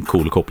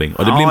cool koppling.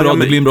 Och det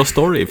blir en bra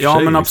story. Ja,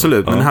 men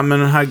absolut. Liksom. Men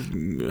den här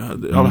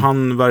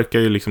han verkar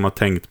ju liksom ha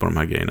tänkt på de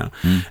här grejerna.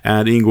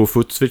 Det ingår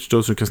footswitch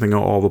då, som kan stänga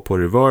av och på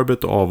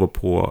reverbet, och av och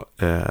på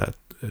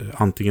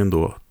antingen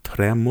då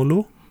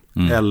tremolo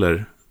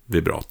eller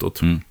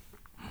vibratot.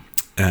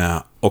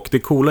 Och det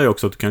coola är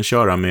också att du kan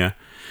köra med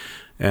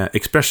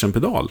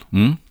expression-pedal.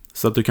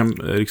 Så att du kan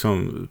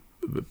liksom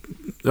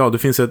Ja, det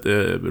finns ett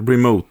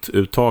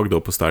remote-uttag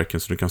då på stärken,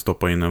 så du kan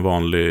stoppa in en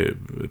vanlig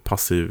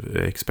passiv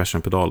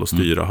expression-pedal och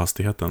styra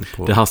hastigheten.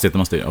 Det är hastigheten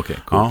man styr, okej,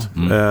 coolt.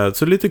 Ja,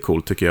 så lite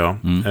coolt tycker jag.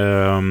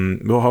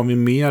 Vad har vi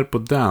mer på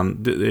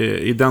den?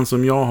 I den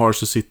som jag har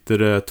så sitter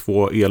det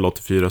 2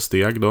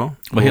 El84-steg då.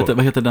 Vad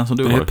heter den som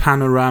du har? Det är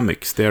Panoramic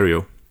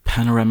Stereo.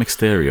 Panoramic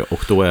Stereo,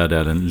 och då är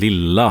det den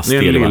lilla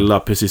stereon. Det är den lilla,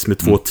 precis, med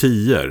 2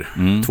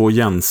 10-er. 2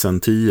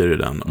 Jensen-10-er i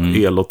den.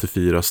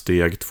 El84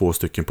 steg, 2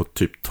 stycken på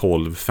typ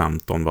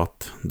 12-15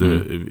 watt.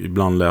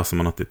 Ibland läser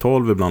man att det är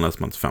 12, ibland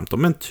läser man att det är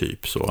 15, men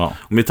typ så. Ja.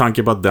 Och med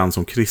tanke på att den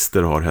som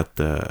Christer har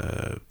hette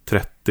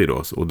 30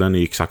 då, och den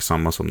är exakt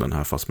samma som den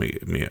här, fast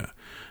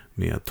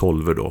med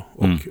 12 då,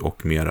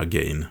 och mera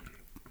gain.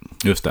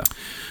 Just det.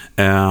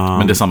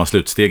 Men det är samma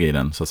slutsteg i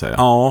den, så att säga.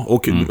 Ja,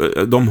 och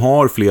de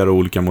har flera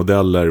olika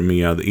modeller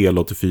med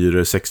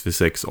El84,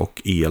 6V6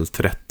 och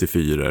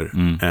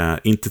El34.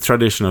 Inte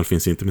traditional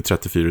finns inte med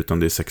 34, utan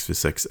det är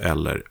 6V6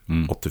 eller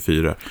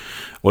 84.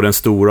 Och den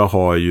stora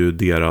har ju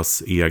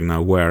deras egna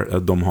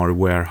de har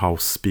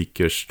warehouse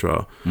speakers, tror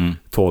jag.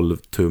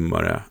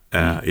 12-tummare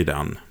i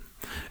den.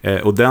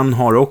 Och den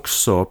har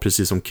också,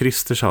 precis som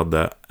Christers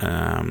hade,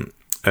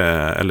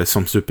 eller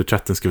som Super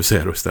 13 ska vi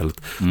säga då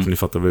istället, så ni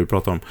fattar vad vi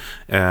pratar om,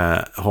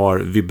 har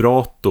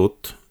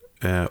vibratot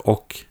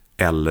och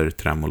eller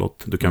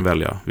tremolot. Du kan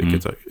välja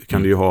vilket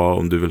kan du ju ha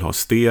om du vill ha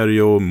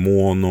stereo,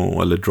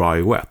 mono eller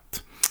dry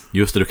wet.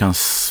 Just det,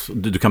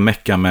 du kan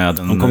mecka med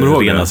en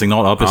rena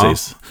signal. Ja,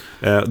 precis.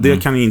 Ja.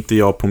 Det kan inte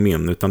jag på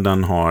min, utan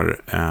den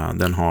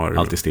har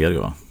alltid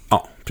stereo, va?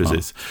 Ja,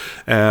 precis.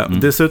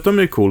 Dessutom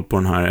är det coolt på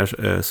den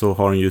här, så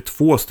har den ju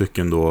 2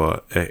 stycken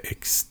då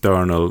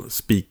external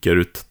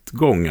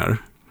speakerutgångar.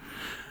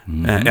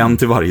 En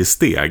till varje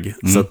steg.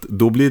 Så att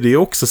då blir det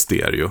också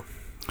stereo.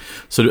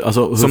 Så du,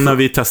 alltså, som när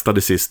vi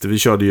testade sist. Vi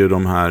körde ju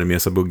de här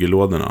Mesa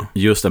Boogie-lådorna.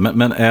 Just det,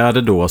 men är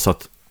det då så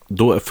att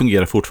då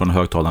fungerar fortfarande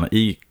högtalarna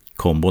i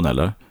kombon,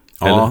 eller?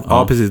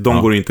 Ja, precis.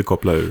 De går inte att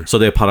koppla ur. Så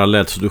det är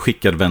parallellt, så du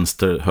skickar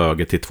vänster,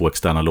 höger till 2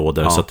 externa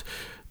lådor, så att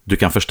du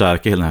kan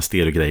förstärka hela den här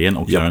stereogrejen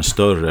och göra den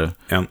större,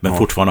 men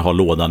fortfarande ha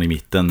lådan i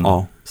mitten.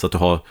 Så att du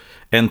har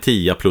en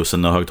 10 plus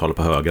en högtalare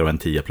på höger och en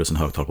 10 plus en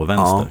högtalare på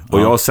vänster.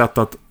 Och jag har sett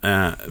att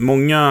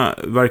många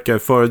verkar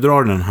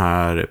föredra den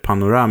här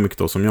Panoramic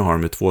då, som jag har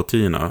med 2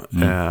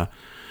 10-erna.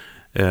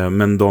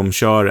 Men de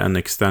kör en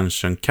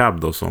extension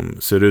cab då, som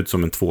ser ut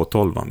som en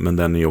 212, men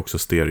den är också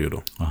stereo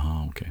då.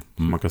 Aha, okay.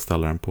 Man kan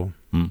ställa den på.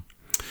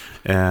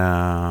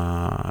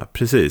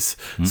 Precis.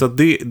 Så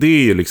det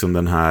är ju liksom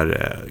den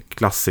här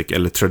classic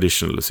eller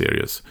traditional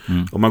series.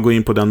 Om man går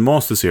in på den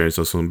master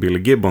series som Billy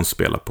Gibbons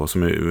spelar på,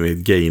 som är ett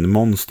gain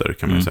monster,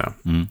 kan man säga.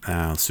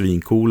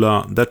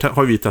 Svincoola. Där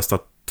har vi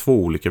testat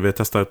 2 olika. Vi har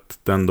testat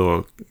den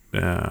då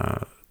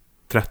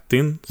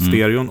 30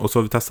 stereon, och så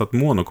har vi testat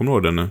mono, kommer du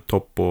ihåg den,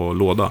 topp och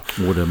låda.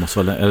 Det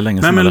måste vara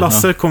länge sedan. Nej, men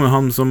Lasse kommer,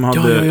 han som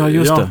hade...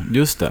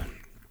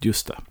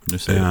 Just det. Nu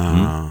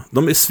säger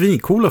de är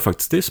svincoola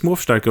faktiskt. Det är små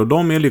förstärkare, och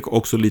de är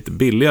också lite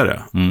billigare.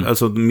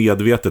 Alltså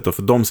medvetet då,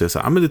 för de säger så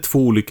här, men det är 2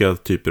 olika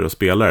typer av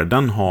spelare.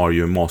 Den har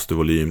ju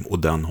mastervolym och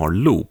den har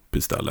loop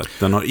istället.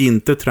 Den har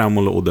inte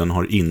tremolo och den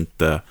har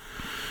inte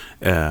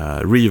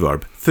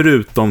reverb,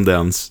 förutom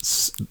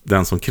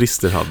den som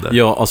Christer hade.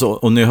 Ja, alltså,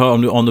 och ni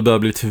hör, om du börjar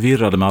bli lite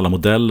förvirrade med alla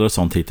modeller och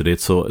sånt hit och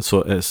dit,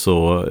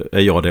 så är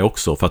jag det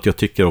också. För att jag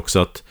tycker också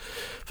att,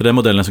 för den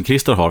modellen som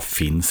Christer har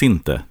finns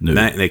inte nu.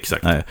 Nej,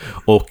 exakt. Nej.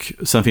 Och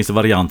sen finns det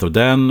varianter av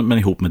den, men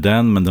ihop med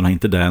den, men den har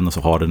inte den, och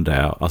så har den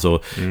det.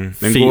 Alltså,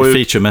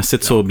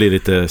 featuremässigt så blir det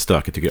lite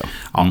stökigt, tycker jag.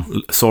 Ja,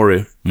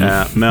 sorry.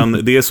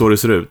 Men det är så det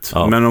ser ut.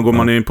 Men om går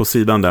man in på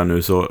sidan där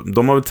nu, så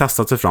de har väl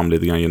testat sig fram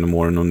lite grann genom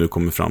åren och nu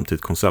kommer fram till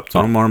ett koncept.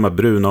 Så de har de här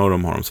bruna och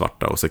de har de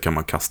svarta, och så kan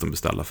man custom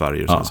beställa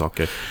färger och sådana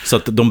saker. Så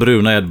att de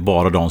bruna är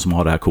bara de som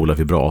har det här coola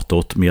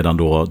vibratot, medan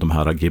då de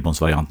här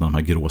Gibbons-varianterna, de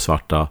här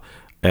grå-svarta,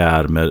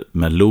 är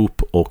med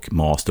loop och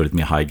master, lite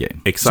mer high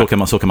gain.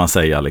 Exakt. Så kan man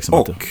säga liksom.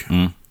 Och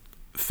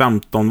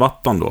 15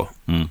 wattan då,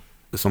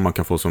 som man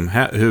kan få som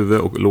huvud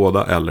och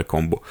låda eller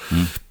kombo.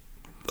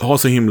 Har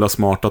så himla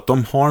smart att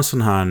de har en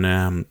sån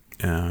här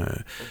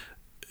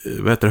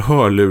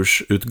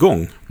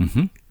hörlursutgång.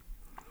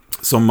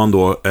 Som man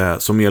då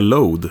som är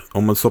load.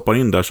 Om man stoppar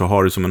in där så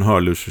har du som en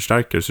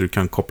hörlursförstärkare, så du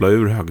kan koppla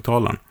ur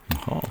högtalaren.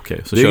 Aha, okay.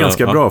 Så det är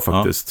ganska bra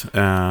faktiskt.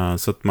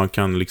 Så att man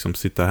kan liksom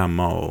sitta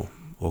hemma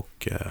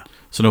och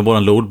så nu har bara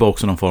en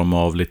loadbox och någon form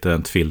av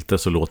litet filter,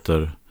 så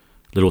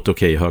det låter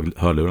okej i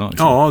hörlurarna.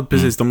 Liksom. Ja,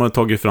 precis. De har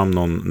tagit fram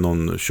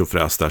någon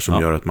tjofräs där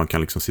som gör att man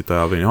kan liksom sitta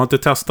över. Jag har inte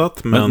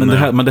testat, men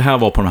det här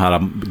var på de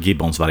här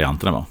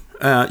Gibbons-varianterna, va?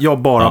 Ja,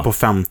 bara på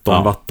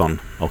 15 wattan.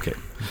 Okej.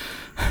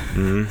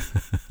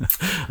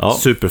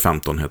 Super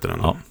 15 heter den.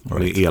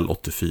 Right. Det är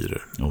El84.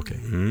 Okay.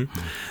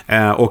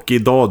 Och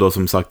idag då,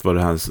 som sagt, var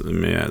det här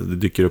med, det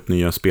dyker upp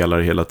nya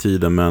spelare hela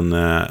tiden, men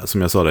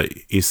som jag sa där,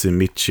 Izzy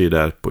Michi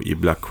där i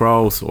Black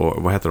Crowes,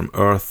 och vad heter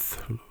de?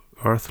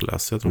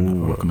 Earthless heter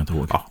de. Jag kommer inte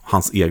ihåg.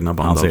 Hans egna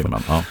band.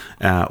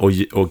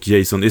 Och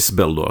Jason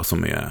Isbell då,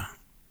 som är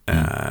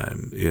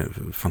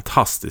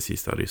Fantastisk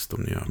gitarrist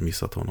om ni har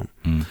missat honom.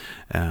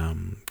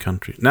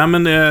 Country. Nej,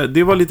 men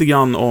det var lite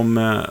grann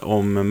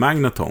om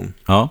Magnatone.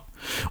 Ja.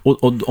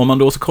 Och om man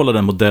då ska kolla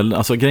den modellen,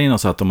 alltså grejen är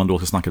så att om man då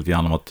ska snacka lite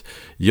grann om att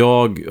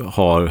jag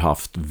har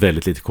haft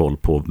väldigt lite koll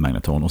på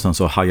Magnatone och sen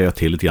så hajade jag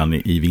till lite grann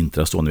i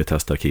vintras då när vi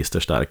testade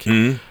Kisterstärk.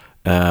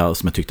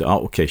 Som jag tyckte,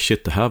 okej,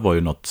 shit, det här var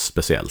ju något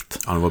speciellt.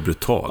 Ja, det var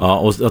brutal. Ja,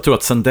 och jag tror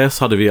att sen dess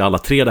hade vi alla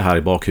tre det här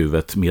i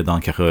bakhuvudet,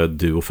 medan kanske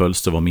du och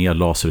Fölster var mer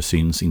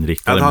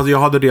lasersynsinriktade. Jag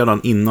hade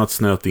redan innan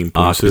snöt in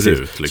på hur det ser ut.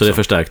 Liksom. Så det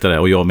förstärkte det,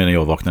 och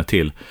jag vaknade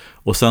till.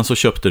 Och sen så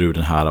köpte du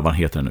den här, vad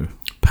heter den nu?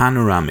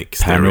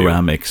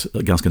 Panoramic,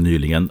 ganska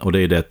nyligen. Och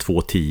det är det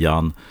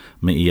 210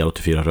 med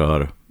E84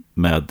 rör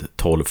med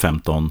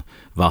 12-15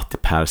 watt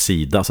per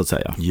sida så att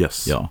säga.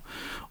 Yes. Ja.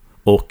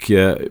 Och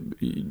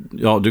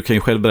ja, du kan ju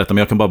själv berätta,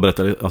 men jag kan bara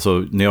berätta,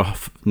 alltså när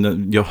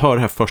jag hör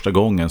det här första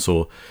gången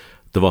så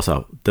det var så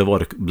här, det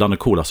var bland det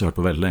coolaste jag hört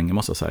på väldigt länge,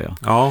 måste jag säga.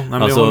 Ja,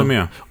 men jag håller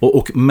med.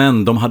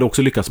 Men de hade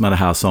också lyckats med det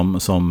här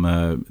som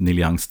Neil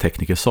Youngs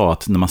tekniker sa,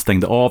 att när man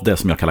stängde av det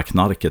som jag kallar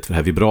knarket, för det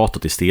här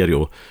vibratot i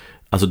stereo,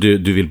 alltså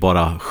du vill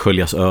bara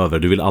sköljas över.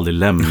 Du vill aldrig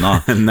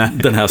lämna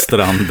den här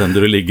stranden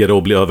där du ligger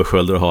och blir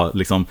översköljd och har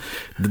liksom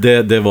det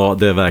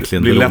är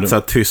verkligen. Det blir lätt så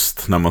här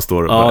tyst när man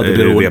står i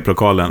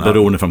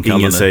replokalen.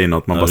 Ingen säger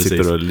något, man bara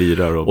sitter och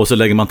lirar och så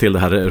lägger man till det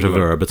här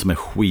reverbet som är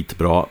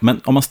skitbra.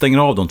 Men om man stänger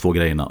av de två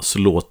grejerna så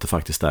låter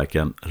faktiskt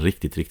stärken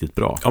riktigt, riktigt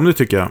bra. Ja, men det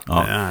tycker jag.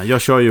 Ja.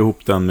 Jag kör ju ihop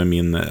den med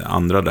min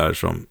andra där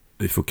som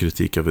vi får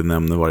kritik av, vi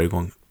nämner varje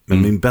gång.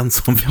 Men min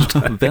Benson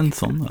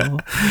Benson,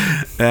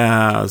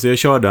 ja. Så jag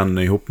kör den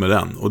ihop med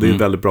den. Och det är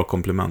ett väldigt bra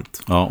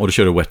komplement. Ja, och du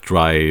kör wet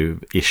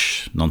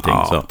dry-ish någonting.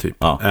 Ja, så. Typ.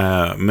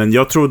 Ja. Men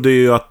jag trodde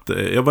ju att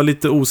jag var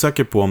lite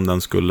osäker på om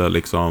den skulle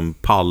liksom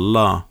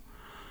palla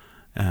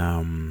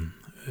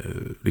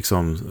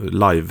liksom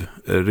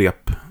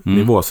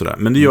live-rep-nivå sådär.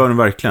 Men det gör den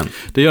verkligen.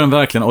 Det gör den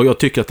verkligen, och jag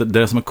tycker att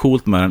det som är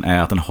coolt med den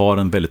är att den har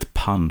en väldigt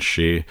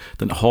punchy,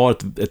 den har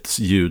ett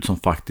ljud som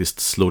faktiskt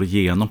slår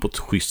igenom på ett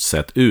schysst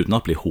sätt utan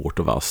att bli hårt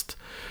och vast.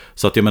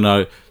 Så att jag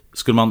menar,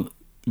 skulle man,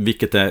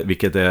 vilket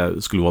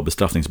skulle vara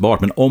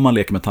bestraffningsbart, men om man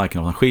leker med tanken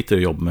att man skiter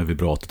i jobb med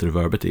vibratet och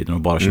reverbet i den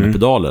och bara kör med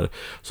pedaler,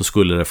 så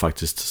skulle det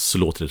faktiskt, så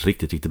låter det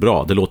riktigt, riktigt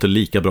bra. Det låter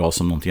lika bra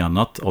som någonting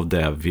annat av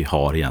det vi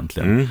har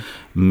egentligen.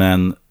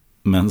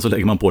 Men så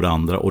lägger man på det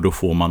andra och då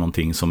får man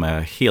någonting som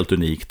är helt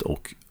unikt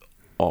och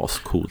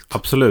ascoolt.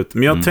 Absolut,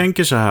 men jag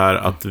tänker så här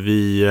att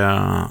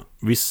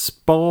vi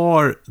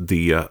spar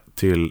det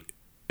till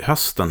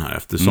hösten här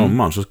efter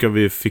sommaren, så ska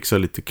vi fixa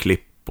lite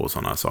klipp och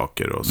sådana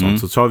saker och sånt.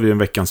 Så tar vi en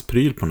veckans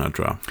pryl på den här,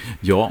 tror jag.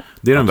 Ja.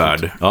 Det är den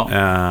värd. Ja.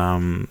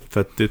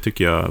 För att det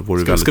tycker jag vore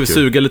väldigt kul. Ska vi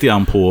suga lite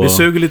grann på... Vi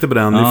suger lite på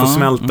den. Vi får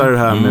smälta det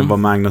här med vad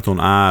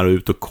Magnatone är och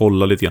ut och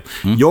kolla lite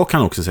grann. Jag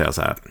kan också säga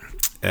så här.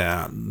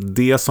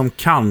 Det som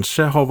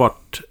kanske har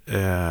varit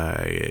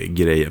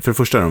grejer, för det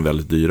första är de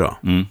väldigt dyra.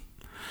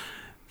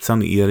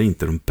 Sen är det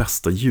inte de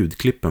bästa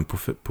ljudklippen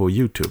på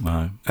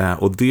YouTube.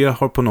 Och det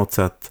har på något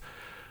sätt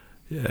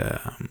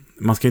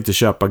man ska inte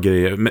köpa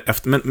grejer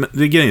men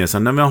det är grejen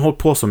sen, när vi har hållit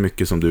på så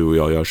mycket som du och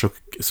jag gör,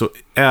 så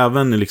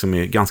även liksom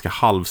i ganska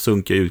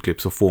halvsunkiga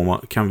ljudklipp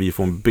så kan vi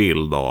få en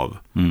bild av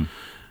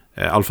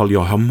i alla fall jag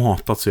har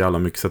matat så jävla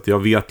mycket så att jag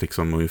vet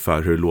liksom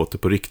ungefär hur det låter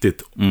på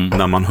riktigt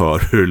när man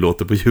hör hur det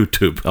låter på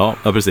YouTube. Ja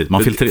precis.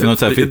 Man filtrerar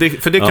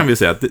för det kan vi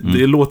säga att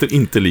det låter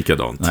inte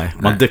likadant. Nej,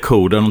 man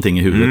dekodar någonting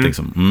i huvudet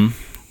liksom.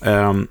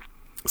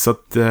 Så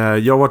att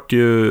jag vart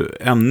ju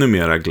ännu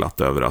mer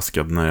glatt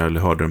överraskad när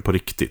jag hörde den på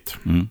riktigt.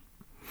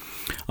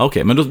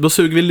 Okej, men då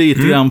suger vi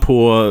lite grann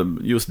på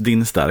just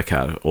din stärk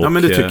här. Och, ja,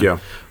 men det tycker jag.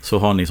 Så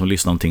har ni som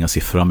lyssnar någonting att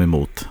se fram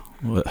emot.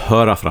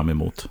 Höra fram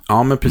emot.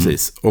 Ja, men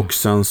precis. Och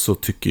sen så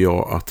tycker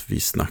jag att vi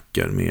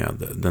snackar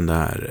med den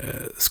där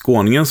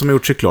skåningen som har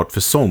gjort sig klart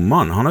för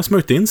sommaren. Han har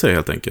smörjt in sig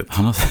helt enkelt.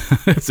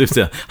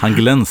 Han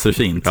glänser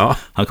fint. Ja.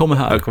 Han kommer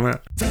här.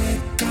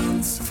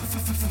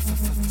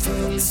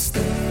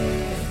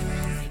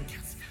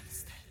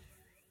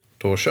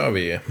 Då kör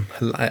vi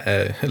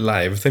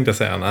live, tänkte jag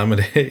säga. Nej, men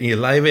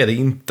live är det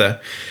inte.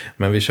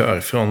 Men vi kör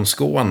från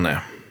Skåne.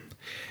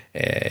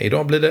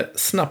 Idag blir det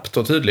snabbt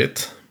och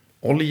tydligt.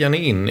 Oljar ni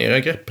in era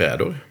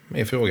greppbrädor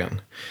är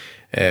frågan.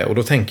 Och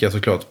då tänker jag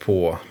såklart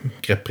på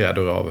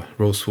greppbrädor av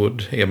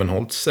Rosewood,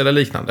 Ebenholts eller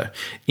liknande.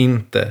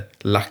 Inte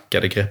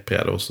lackade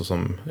greppbrädor så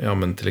som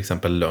men till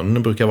exempel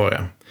Lönn brukar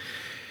vara.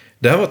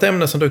 Det här var ett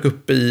ämne som dök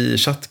upp i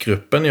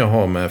chattgruppen jag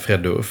har med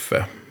Fredde och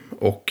Uffe.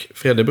 Och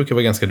Fredde brukar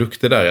vara ganska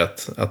duktig där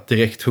att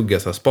direkt hugga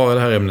sig, spara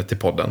det här ämnet till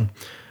podden.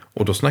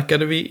 Och då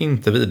snackade vi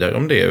inte vidare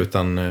om det,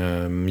 utan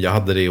jag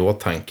hade det i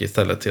åtanke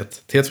istället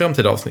till ett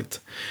framtida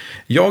avsnitt.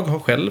 Jag har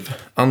själv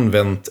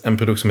använt en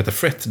produkt som heter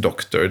Fret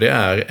Doctor. Det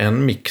är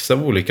en mix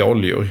av olika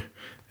oljor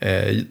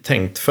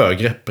tänkt för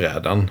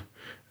greppbrädan.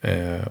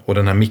 Och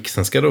den här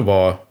mixen ska då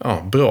vara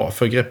bra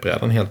för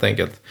greppbrädan helt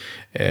enkelt.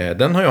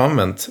 Den har jag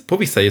använt på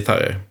vissa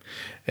gitarrer.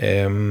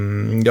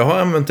 Jag har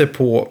använt det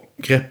på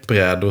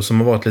greppbrädor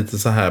som har varit lite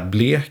så här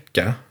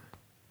bleka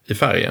i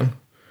färgen.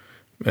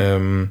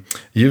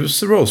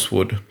 Ljus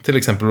rosewood, till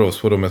exempel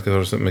rosewood om jag ska ta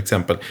det som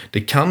exempel,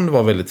 det kan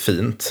vara väldigt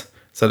fint.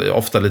 Så det är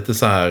ofta lite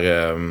så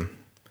här,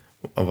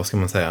 vad ska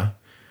man säga?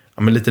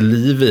 Ja, men lite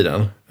liv i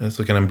den,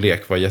 så kan en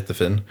blek vara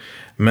jättefin.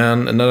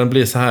 Men när den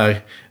blir så här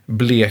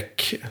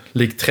blek,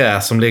 lik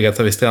trä som legat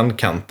vid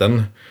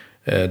strandkanten,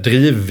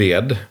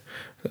 drivved,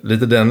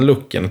 lite den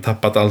looken,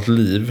 tappat allt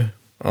liv,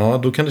 ja,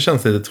 då kan det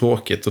kännas lite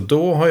tråkigt. Och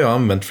då har jag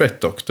använt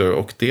Threat Doctor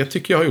och det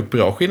tycker jag har gjort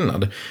bra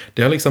skillnad.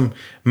 Det har liksom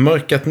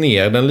mörkat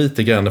ner den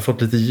lite grann, det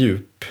fått lite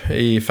djup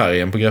i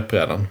färgen på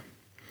greppbrädan.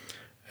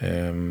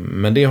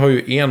 Men det har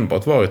ju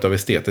enbart varit av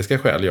estetiska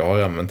skäl jag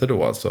har använt det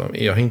då. Alltså.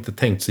 Jag har inte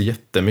tänkt så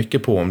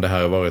jättemycket på om det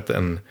här har varit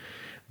en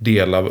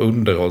del av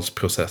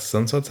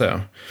underhållsprocessen så att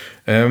säga.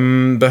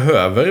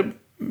 Behöver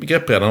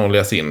greppbrädan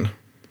oljas in?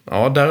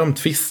 Ja, därom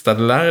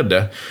tvistade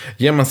lärde.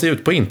 Ger man sig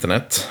ut på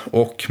internet,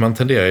 och man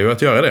tenderar ju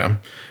att göra det,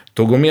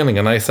 då går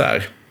meningarna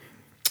isär.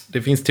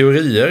 Det finns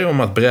teorier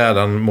om att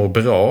brädan mår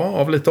bra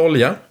av lite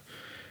olja.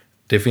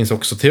 Det finns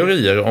också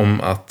teorier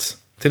om att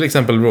till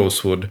exempel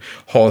rosewood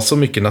har så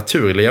mycket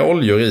naturliga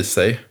oljor i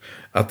sig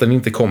att den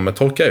inte kommer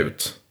torka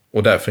ut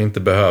och därför inte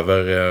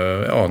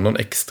behöver någon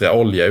extra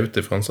olja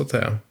utifrån så att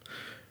säga.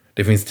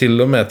 Det finns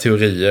till och med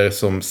teorier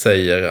som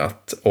säger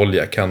att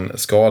olja kan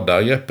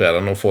skada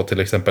greppbrädan och få till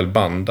exempel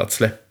band att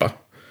släppa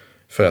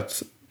för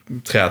att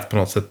träet på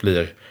något sätt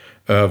blir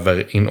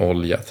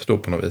överinnoljat då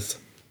på något vis.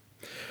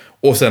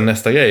 Och sen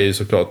nästa grej är ju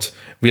såklart,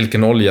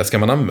 vilken olja ska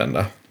man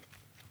använda?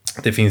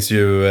 Det finns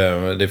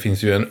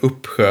ju en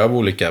uppsjö av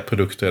olika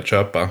produkter att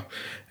köpa.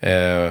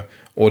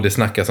 Och det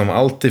snackas om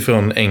allt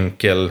ifrån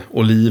enkel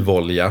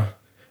olivolja,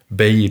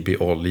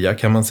 babyolja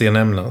kan man se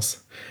nämnas,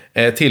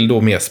 till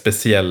då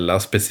mer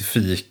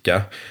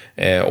specifika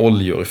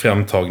oljor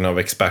framtagna av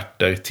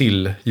experter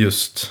till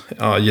just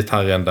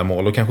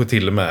gitarrändamål och kanske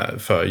till och med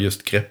för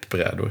just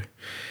greppbrädor.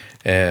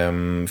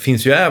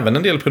 Finns ju även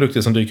en del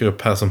produkter som dyker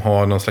upp här som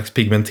har någon slags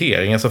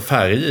pigmentering, alltså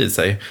färg i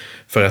sig,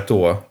 för att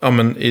då,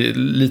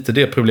 lite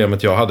det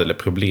problemet jag hade, eller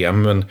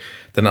problem, men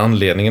den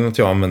anledningen att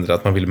jag använde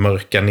att man vill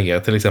mörka ner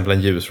till exempel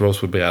en ljus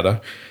rosewoodbräda,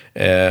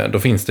 då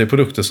finns det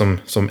produkter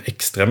som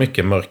extra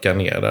mycket mörkar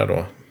ner där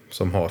då,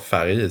 som har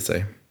färg i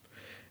sig.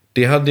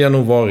 Det hade jag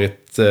nog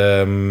varit,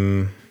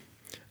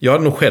 jag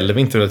hade nog själv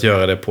inte velat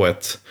göra det på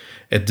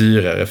ett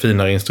dyrare,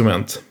 finare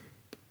instrument.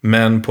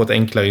 Men på ett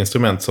enklare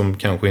instrument som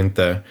kanske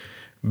inte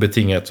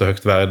betingar ett så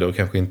högt värde och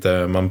kanske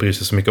inte man bryr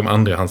sig så mycket om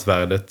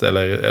andrahandsvärdet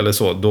eller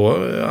så, då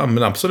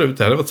men absolut,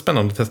 det hade varit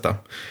spännande att testa.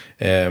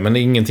 Men det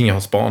är ingenting jag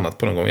har spanat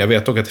på någon gång. Jag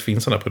vet dock att det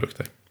finns sådana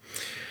produkter.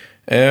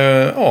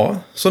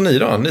 Så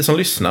ni som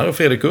lyssnar, och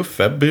Fredrik och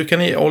Uffe, brukar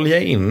ni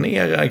olja in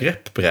era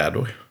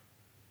greppbrädor?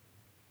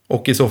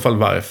 Och i så fall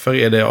varför?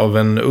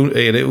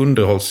 Är det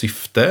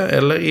underhållssyfte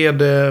eller är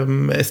det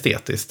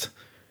estetiskt?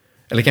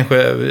 Eller kanske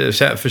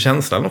för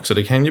känslan också.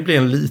 Det kan ju bli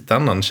en lite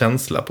annan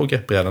känsla på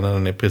greppbrädan när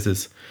den är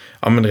precis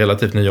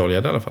relativt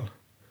nyoljad i alla fall.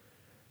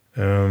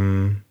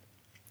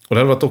 Och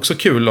det hade varit också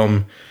kul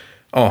om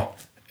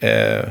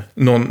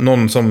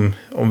någon som,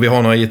 om vi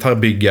har några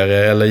gitarrbyggare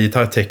eller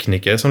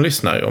gitarrtekniker som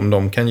lyssnar, om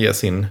de kan ge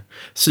sin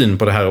syn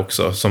på det här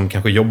också, som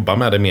kanske jobbar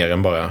med det mer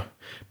än bara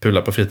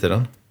pula på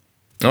fritiden.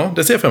 Ja,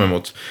 det ser jag fram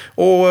emot.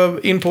 Och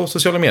in på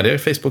sociala medier,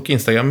 Facebook,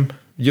 Instagram,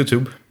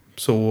 YouTube.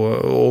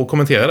 Och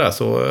kommentera där,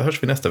 så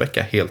hörs vi nästa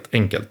vecka helt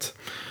enkelt.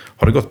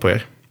 Ha det gott på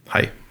er.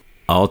 Hej.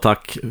 Ja,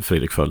 tack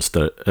Fredrik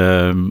Fölster.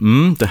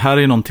 Det här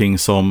är någonting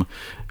som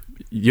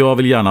jag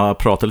vill gärna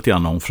prata lite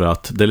grann om, för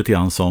att det är lite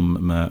grann som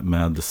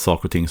med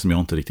saker och ting som jag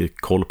inte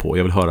riktigt koll på.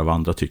 Jag vill höra vad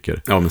andra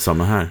tycker. Ja, men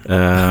samma här.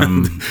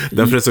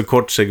 Därför är det så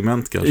kort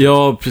segment kanske.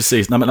 Ja,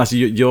 precis. Nej, men alltså,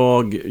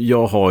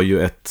 jag har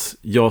ju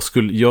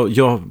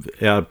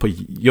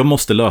jag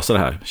måste lösa det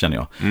här, känner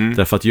jag.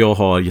 Därför att jag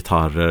har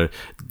gitarrer.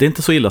 Det är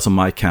inte så illa som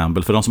Mike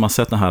Campbell. För de som har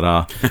sett den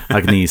här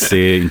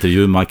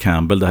Agnesi-intervju,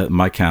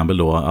 Mike Campbell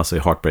då, alltså i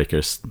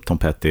Heartbreakers, Tom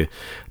Petty,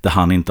 där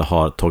han inte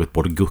har tagit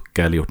bort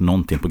gucka eller gjort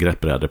någonting på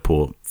greppbrädor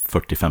på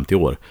 40-50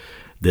 år.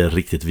 Det är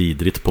riktigt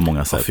vidrigt på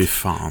många sätt. Fy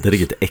fan. Det är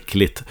riktigt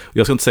äckligt.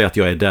 Jag ska inte säga att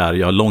jag är där,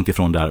 jag är långt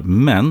ifrån där,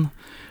 men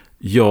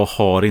jag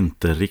har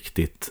inte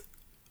riktigt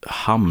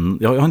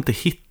jag har inte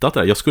hittat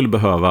det. Jag skulle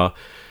behöva,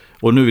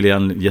 och nu vill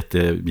jag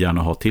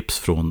jättegärna ha tips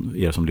från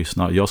er som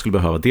lyssnar. Jag skulle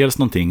behöva dels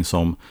någonting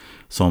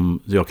som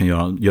jag kan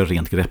göra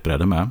rent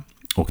greppbrädor med,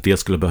 och dels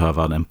skulle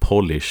behöva en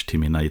polish till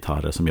mina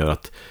gitarrer som gör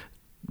att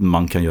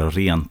man kan göra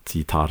rent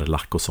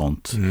gitarrlack och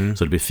sånt,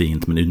 så det blir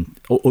fint. Men,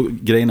 och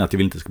grejen är att jag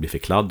vill inte att det ska bli för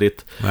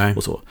kladdigt. Nej.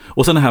 Och så.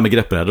 Och sen det här med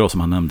greppbrädor som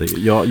han nämnde.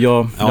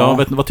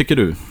 Vad tycker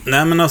du?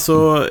 Nej, men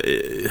alltså,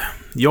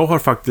 jag har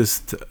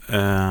faktiskt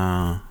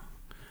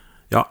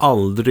jag har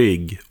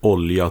aldrig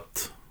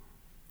oljat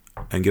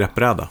en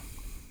greppbräda.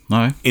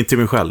 Nej. Inte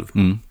mig själv.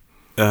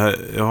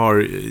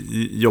 Jag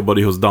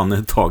jobbade hos Danne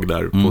ett tag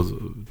där på,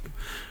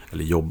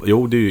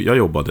 jag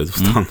jobbade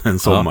hos Danne en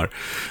sommar.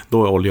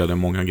 Då oljade jag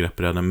många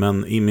greppbrädor,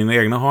 men i mina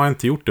egna har jag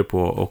inte gjort det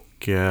på, och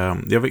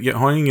Och jag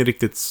har ingen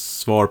riktigt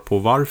svar på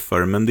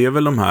varför, men det är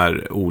väl de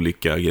här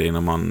olika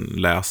grejerna man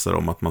läser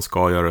om att man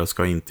ska göra och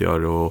ska inte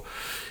göra och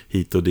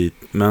hit och dit.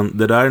 Men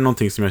det där är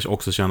någonting som jag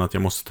också känner att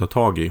jag måste ta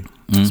tag i.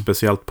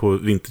 Speciellt på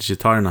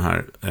vintagegitarrerna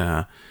här.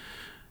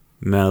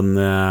 Men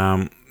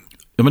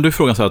du är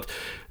frågan så att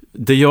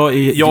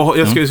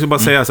jag skulle bara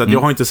säga så att jag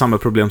har inte samma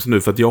problem som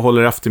du, för att jag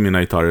håller efter mina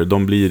gitarrer,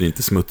 de blir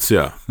inte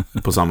smutsiga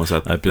på samma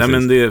sätt. Nej,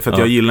 men det är för att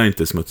jag gillar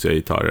inte smutsiga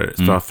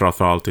gitarrer,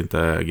 framförallt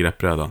inte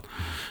greppbrädan.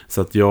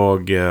 Så att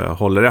jag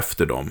håller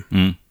efter dem.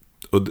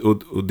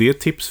 Och det är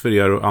tips för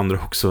er och andra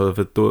också,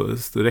 för då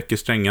räcker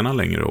strängarna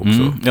längre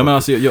också. Ja, men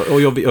alltså,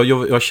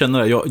 jag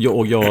känner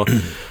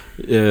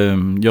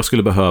jag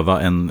skulle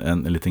behöva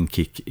en liten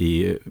kick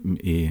i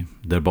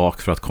där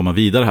bak för att komma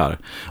vidare här.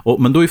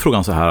 Men då är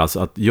frågan så här, alltså,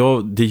 att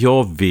det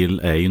jag vill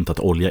är ju inte att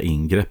olja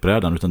in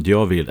greppbrädan, utan det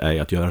jag vill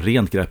är att göra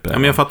rent greppbrädan. Ja,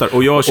 men jag fattar.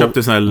 Och jag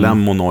köpte sån här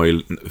lemon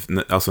oil,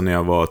 alltså när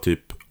jag var typ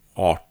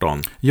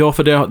 18. Ja,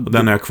 för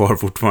den är jag kvar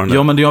fortfarande.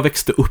 Ja, men när jag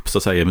växte upp så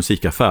att säga i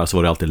musikaffär så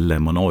var det alltid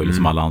lemon oil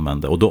som alla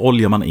använde. Och då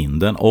oljar man in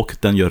den och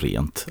den gör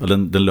rent.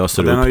 Den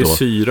löser upp då. Den har ju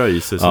syra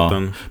i sig. Så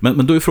den...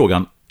 men då är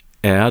frågan,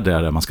 är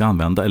det man ska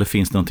använda? Eller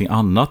finns det någonting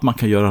annat man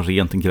kan göra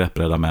rent en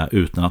greppbräda med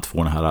utan att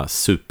få den här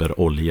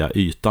superolja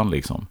ytan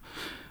liksom?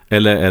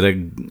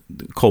 Eller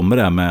kommer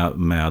det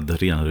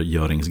med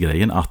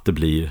rengöringsgrejen att det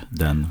blir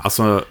den?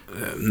 Alltså,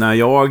 när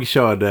jag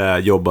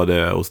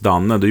jobbade hos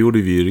Danne, då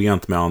gjorde vi ju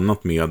rent med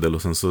annat medel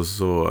och sen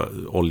så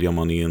oljar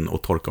man in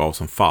och torkar av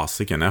som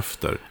fasiken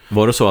efter.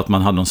 Var det så att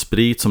man hade någon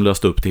sprit som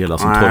löste upp det hela,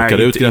 som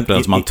torkade ut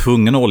greppbrädan, som man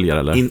tvungen att olja,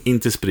 eller?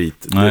 Inte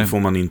sprit, det får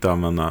man inte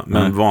använda.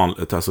 Men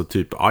vanligt, alltså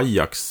typ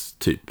Ajax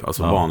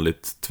alltså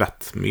vanligt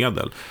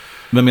tvättmedel.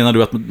 Men menar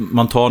du att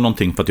man tar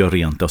någonting för att göra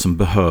rent det och så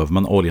behöver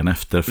man oljan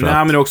efter? Nej,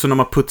 men det är också när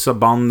man putsar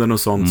banden och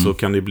sånt så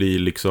kan det bli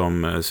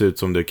liksom, se ut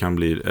som det kan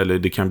bli, eller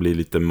det kan bli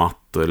lite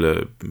matt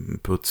eller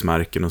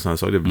putsmärken och sånt,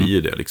 så det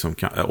blir det liksom,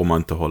 om man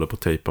inte håller på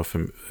att tejpa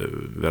för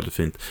väldigt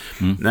fint.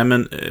 Nej,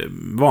 men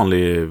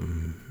vanlig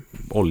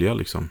olja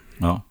liksom.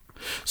 Ja.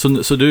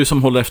 Så du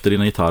som håller efter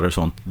dina gitarrer och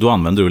sånt, då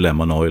använder du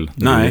lemon oil?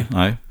 Nej,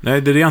 det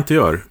är det jag inte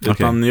gör. Okay.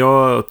 Utan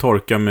jag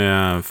torkar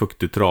med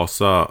fuktig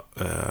trasa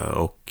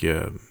och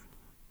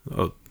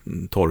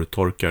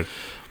torkar.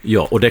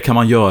 Ja, och det kan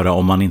man göra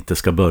om man inte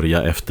ska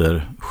börja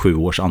efter 7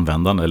 års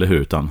användande, eller hur?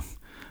 Utan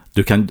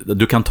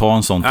du kan ta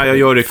en sån... Ja, jag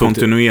gör det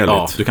kontinuerligt.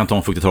 Ja, du kan ta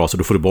en fuktig trasa,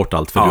 då får du bort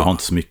allt, för du har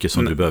inte så mycket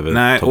som du behöver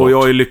ta bort. Och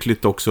jag är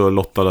lyckligt också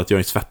lottad att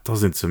jag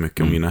svettas inte så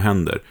mycket om mina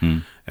händer.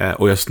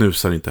 Och jag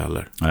snusar inte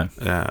heller.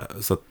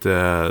 Så att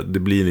det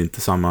blir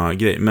inte samma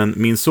grej. Men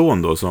min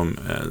son då som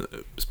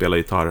spelar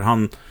gitarr,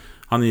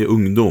 han är ju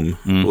ungdom.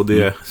 Och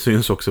det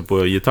syns också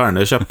på gitarren.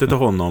 Jag köpte till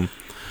honom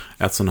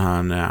ett sån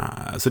här,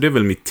 så det är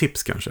väl mitt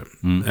tips kanske.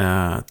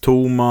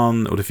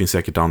 Thomann, och det finns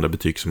säkert andra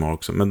butiker som har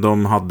också, men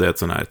de hade ett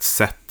sån här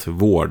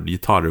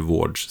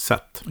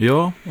gitarrvårdsset.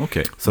 Ja,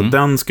 okej. Så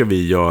den ska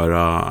vi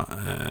göra,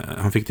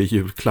 han fick det i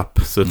julklapp,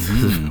 så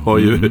har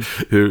ju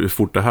hur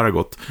fort det här har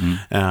gått.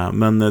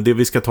 Men det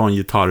vi ska ta en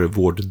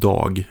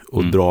gitarrvårddag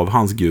och dra av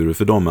hans guru,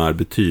 för de är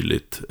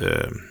betydligt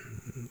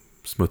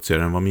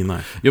smutsigare än vad mina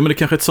är. Ja, men det är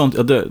kanske ett sånt,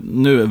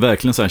 nu är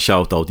verkligen så här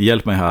shoutout,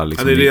 hjälp mig här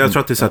liksom. Jag tror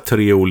att det är så här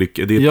 3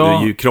 olika, det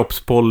är ju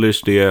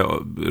kroppspolish, det är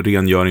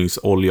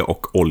rengöringsolja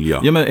och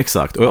olja. Ja, men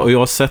exakt, och jag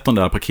har sett de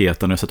där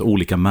paketen och jag har sett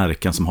olika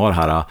märken som har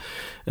här,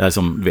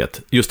 som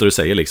vet, just det du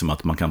säger liksom,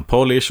 att man kan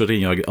polish och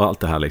rengöra allt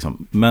det här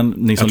liksom. Men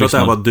ni som jag tror att det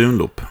här var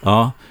Dunlop.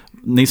 Ja,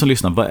 ni som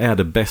lyssnar, vad är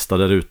det bästa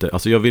där ute?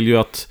 Alltså jag vill ju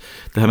att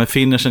det här med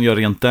finishen, gör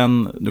rent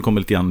den, nu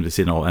kommer lite grann vid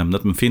sidan av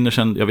ämnet, men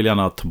finishen, jag vill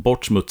gärna ta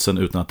bort smutsen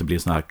utan att det blir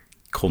sån här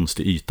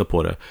konstig yta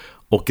på det.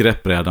 Och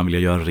greppbrädan vill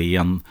jag göra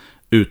ren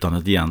utan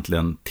att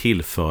egentligen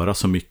tillföra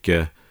så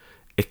mycket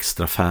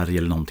extra färg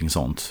eller någonting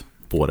sånt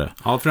på det.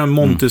 Ja, för den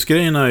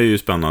Montes-grejen är ju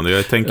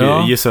spännande.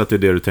 Jag gissar att det är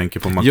det du tänker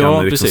på. Man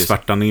kan liksom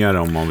svärta ner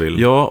om man vill.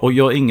 Ja, och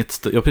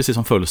jag precis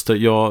som Fölster,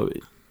 jag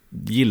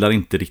gillar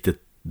inte riktigt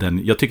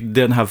den. Jag tycker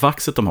den här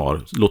vaxet de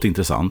har låter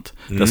intressant.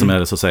 Det som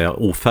är så att säga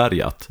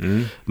ofärgat.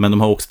 Men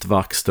de har också ett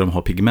vax där de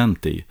har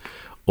pigment i.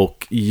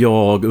 Och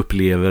jag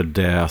upplever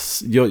det,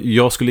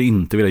 jag skulle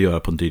inte vilja göra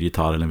på en dyr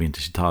gitarr eller en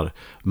vintagegitarr.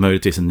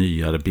 Möjligtvis en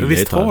nyare, billigare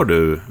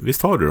gitarr.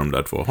 Visst har du de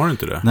där två? Har du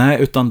inte det?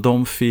 Nej, utan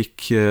de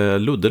fick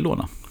Ludde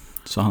låna.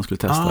 Så han skulle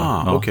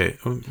testa. Okej.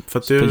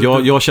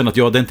 Jag känner att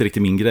det är inte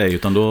riktigt min grej,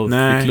 utan då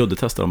fick Ludde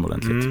testa dem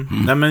ordentligt.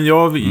 Nej, men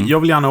jag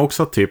vill gärna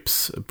också ha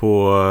tips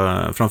på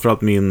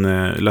framförallt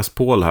min Les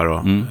Paul här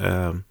då.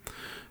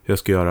 Jag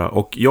ska göra.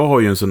 Och jag har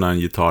ju en sån här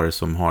gitarr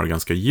som har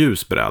ganska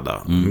ljus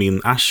bräda.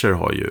 Min Asher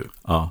har ju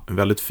en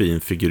väldigt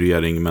fin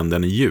figurering, men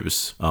den är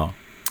ljus.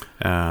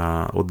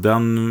 Och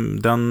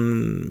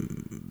den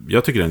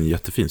jag tycker den är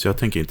jättefin, så jag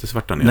tänker inte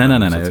svärta ner.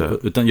 Nej.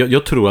 Utan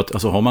jag tror att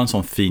alltså, har man en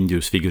sån fin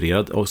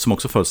ljusfigurerad och som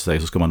också följs sig,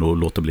 så ska man nog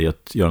låta bli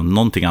att göra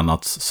någonting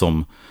annat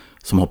som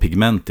har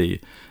pigment i.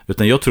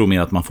 Utan jag tror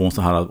mer att man får en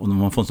sån här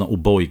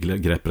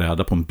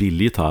O'boy-greppbräda på en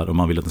billig gitarr, och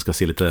man vill att den ska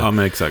se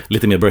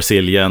lite mer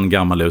Brazilian,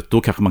 gammal ut,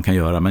 då kanske man kan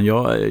göra. Men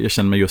jag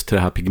känner mig just till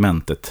det här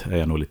pigmentet är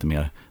jag nog lite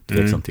mer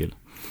tveksam till.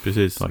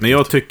 Precis. Faktiskt. Men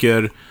jag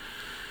tycker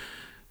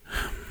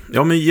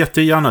Ja, men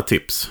jättegärna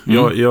tips.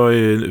 Jag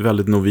är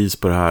väldigt novis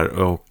på det här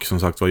och som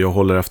sagt jag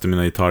håller efter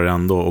mina gitarrer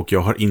ändå och jag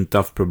har inte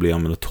haft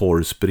problem med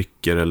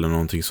torrsprickor eller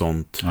någonting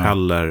sånt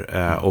heller.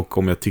 Och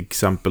om jag till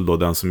exempel då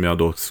den som jag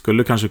då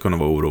skulle kanske kunna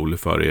vara orolig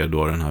för är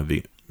då den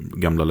här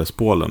gamla Les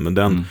Paulen,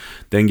 men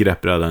den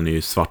greppbrädan är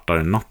ju svartare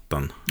än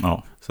natten.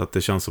 Ja. Så att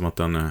det känns som att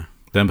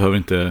den behöver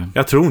inte.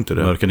 Jag tror inte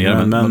det. Mörka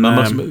ner, men man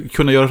måste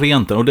kunna göra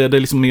rent den och det är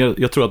liksom mer,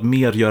 jag tror att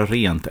mer göra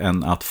rent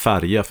än att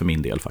färga för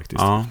min del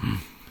faktiskt. Ja.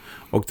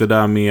 Och det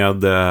där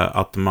med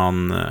att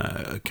man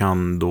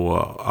kan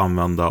då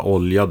använda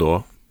olja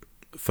då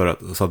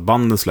så att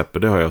banden släpper,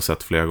 det har jag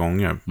sett flera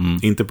gånger.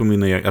 Inte på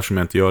mina, eftersom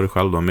jag inte gör det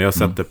själv då, men jag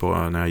har sett det på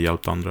när jag har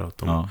hjälpt andra att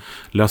de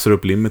löser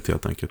upp limmet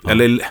helt enkelt.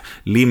 Eller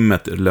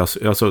limmet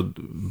alltså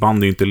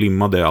band är ju inte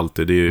limmade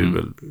alltid, det är ju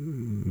väl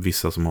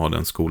vissa som har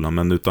den skolan,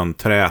 men utan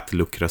trät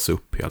luckras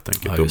upp helt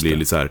enkelt och blir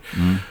lite så här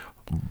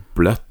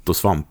blött och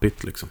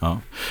svampigt liksom. Ja.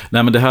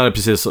 Nej, men det här är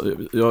precis,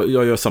 jag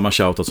gör samma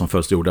shoutout som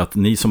först gjorde, att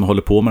ni som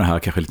håller på med det här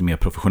kanske lite mer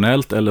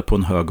professionellt eller på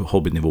en hög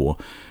hobbynivå,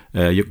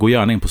 gå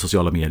gärna in på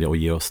sociala medier och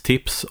ge oss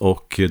tips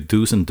och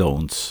do's and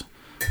don'ts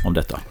om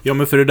detta. Ja,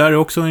 men för det där är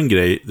också en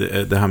grej,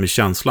 det här med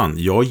känslan.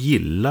 Jag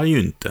gillar ju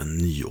inte en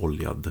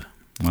nyoljad.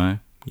 Nej.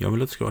 Jag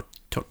vill att det ska vara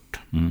torrt.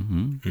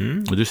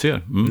 Och du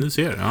ser. Du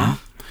ser, ja.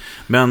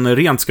 Men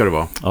rent ska det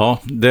vara.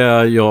 Ja,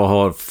 jag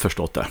har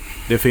förstått det.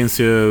 Det finns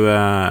ju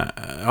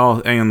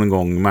en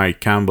gång Mike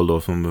Campbell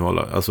då som vi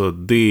håller. Alltså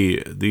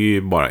det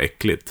är bara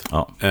äckligt.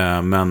 Ja.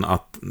 Men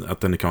att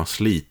den kan vara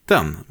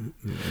sliten,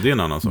 det är en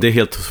annan sak. Det är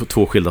helt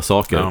två skilda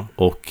saker. Ja.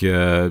 Och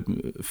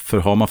för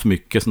har man för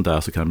mycket sånt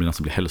där så kan det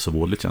nästan bli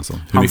hälsovådligt, känns som.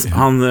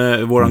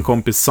 Våran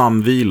kompis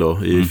Sam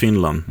Vilo i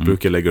Finland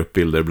brukar lägga upp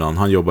bilder ibland.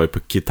 Han jobbar ju på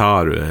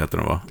Kitaru, heter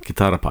det, va?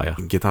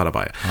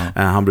 Kitarapaja.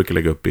 Ja. Han brukar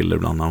lägga upp bilder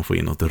ibland när han får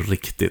in något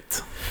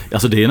riktigt.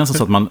 Alltså det är nästan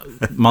så att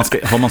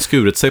har man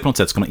skurit sig på något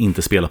sätt så kan man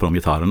inte spela på de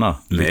gitarrerna.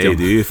 Nej,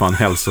 det är ju fan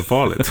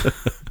hälsofarligt.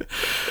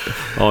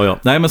 Ja.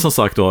 Nej, men som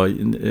sagt då,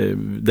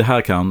 det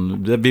här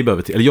jag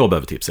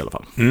behöver tips i alla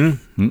fall.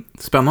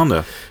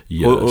 Spännande.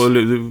 Yes. Och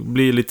det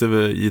blir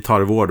lite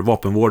gitarrvård,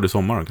 vapenvård i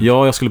sommar.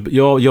 Ja,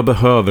 jag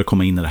behöver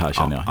komma in i det här,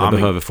 känner jag. Jag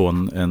behöver få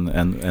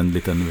en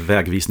liten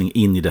vägvisning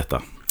in i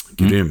detta.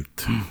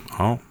 Grymt.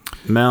 Ja.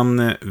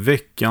 Men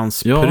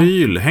veckans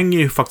pryl hänger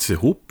ju faktiskt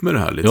ihop med det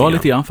här lite grann. Ja,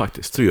 lite grann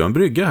faktiskt. Så gör en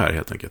brygga här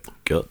helt enkelt.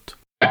 Gött.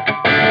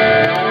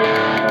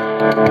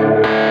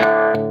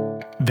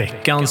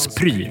 Veckans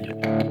pryl.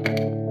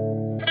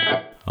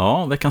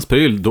 Ja, veckans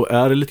pryl. Då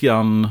är det lite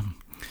grann,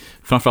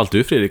 framförallt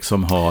du, Fredrik,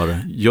 som har.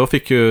 Jag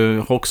fick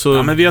ju också.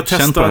 Ja, men vi har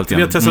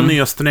testat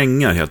nya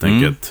strängar helt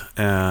enkelt.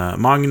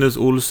 Magnus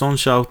Olsson,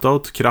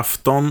 shoutout,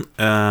 Krafton.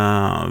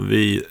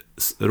 Vi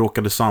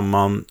råkade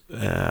samman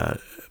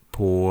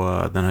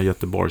på den här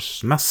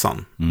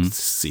Göteborgsmässan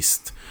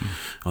sist.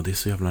 Ja, det är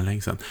så jävla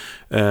länge sedan.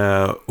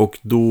 Och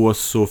då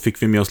så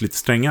fick vi med oss lite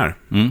strängar.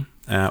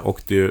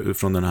 Och det är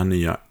från den här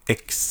nya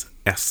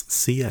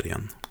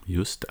XS-serien.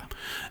 Just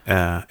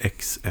det.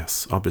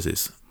 XS, ja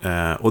precis.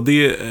 Och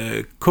det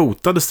är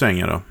coatade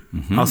strängar då.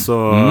 Alltså,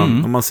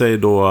 om man säger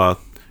då att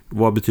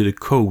vad betyder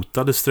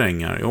coatade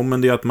strängar? Jo,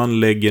 men det är att man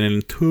lägger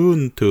en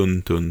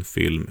tunn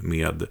film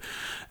med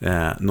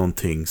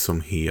någonting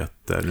som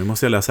heter, nu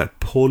måste jag läsa här,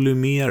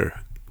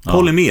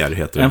 polymer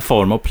heter det. En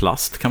form av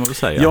plast kan man väl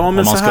säga. Ja,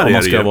 men så här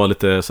är det ju. Vara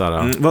lite så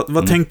här.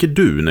 Vad tänker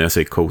du när jag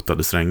säger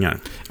coatade strängar?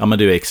 Ja, men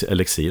det är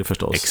Elixir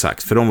förstås.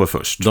 Exakt, för de var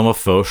först. De var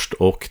först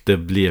och det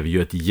blev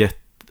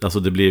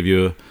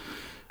ju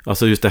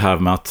Alltså just det här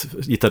med att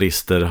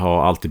gitarrister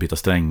har alltid bytt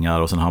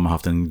strängar och sen har man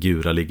haft en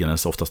gura liggande,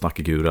 ofta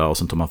snackegura, och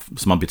sen tar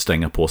man bytt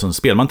strängar på, sen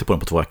spelar man inte på den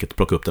på 2 veckor,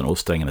 plockar upp den och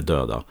strängarna är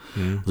döda. Och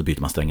så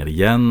byter man strängar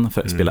igen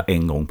för att spela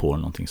en gång på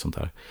den, någonting sånt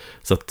där.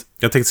 Så att,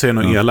 jag tänkte säga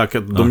något elak,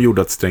 att de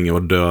gjorde att strängen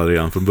var död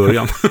redan från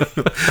början.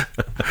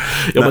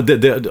 Men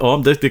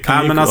det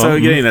kan ju... men alltså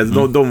grejen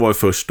är, de var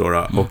först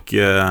då. Och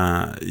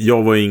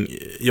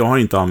jag har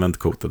inte använt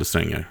coatade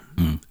strängar.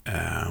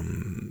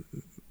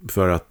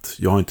 För att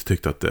jag har inte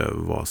tyckt att det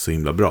var så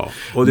himla bra.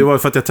 Och det var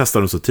för att jag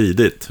testade dem så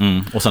tidigt.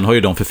 Och sen har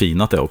ju de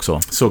förfinat det också.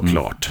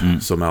 Såklart.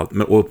 Som allt.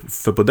 Och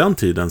för på den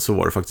tiden så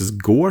var det faktiskt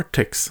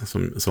Gore-Tex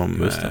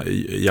som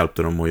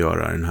hjälpte dem att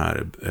göra den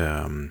här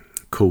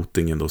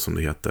coatingen då, som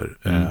det heter.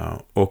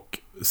 Och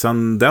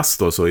sen dess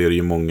då så är det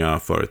ju många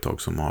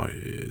företag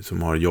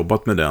som har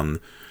jobbat med den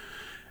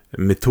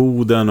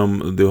metoden.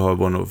 Det har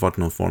varit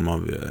någon form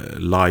av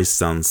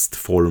licensed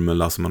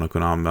formula som man har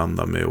kunnat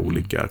använda med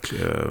olika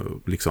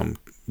liksom,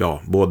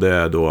 ja,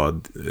 både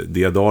då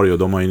Diadario,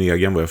 de har ju en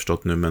egen vad jag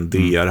förstått nu, men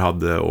DR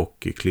hade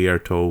och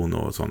Cleartone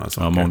och sådana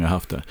saker. Ja, många har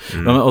haft det.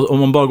 Men om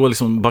man bara går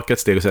liksom backa ett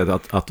steg och säger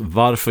att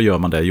varför gör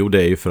man det? Jo,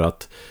 det är ju för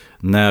att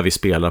när vi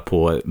spelar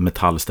på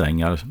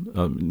metallsträngar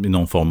i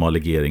någon form av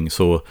legering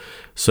så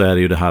är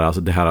det ju det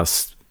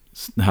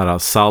här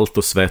salt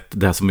och svett,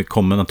 det här som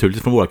kommer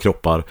naturligt från våra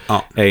kroppar,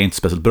 är inte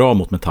speciellt bra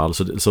mot metall,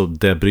 så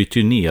det bryter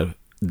ju ner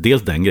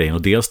dels den grejen,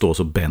 och dels då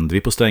så bänder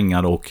vi på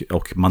strängar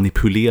och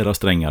manipulerar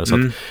strängar så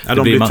att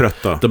de blir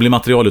trötta. Det blir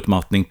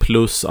materialutmattning,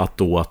 plus att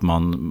då att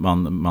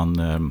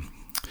man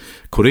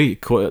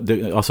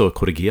alltså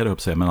korrigera, höll jag på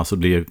att säga, men alltså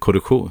blir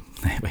korrektion.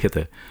 Nej, vad heter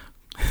det?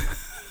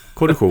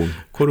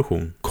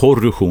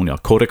 Korrosion.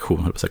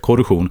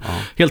 Ja.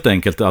 Helt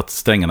enkelt att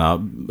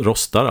strängarna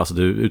rostar, alltså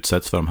du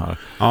utsätts för de här.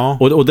 Ja.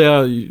 Och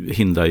det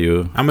hindrar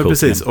ju. Ja, men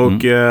precis.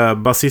 Och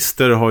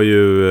basister har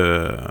ju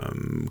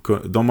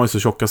de har ju så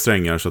tjocka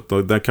strängar så att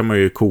där kan man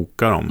ju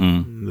koka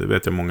dem. Det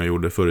vet jag många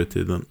gjorde förr i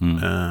tiden.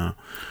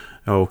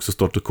 Jag har också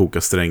stått och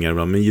kokat strängar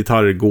ibland, men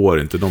gitarrer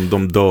går inte,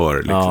 de dör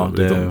liksom.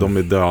 Ja, de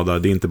är döda,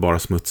 det är inte bara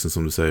smutsen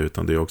som du säger,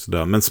 utan det är också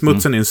död. Men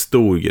smutsen är en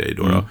stor grej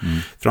då.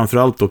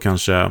 Framförallt då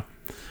kanske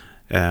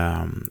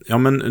ja,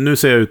 men nu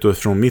ser jag ut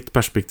från mitt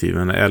perspektiv,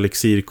 när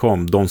Elixir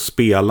kom, de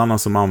spelarna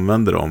som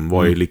använde dem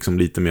var ju liksom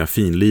lite mer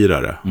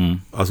finlirare.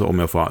 Alltså om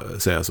jag får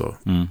säga så.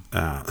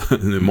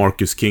 Nu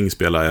Marcus King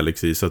spelar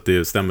Elixir, så att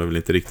det stämmer väl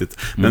inte riktigt.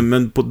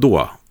 Men på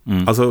då,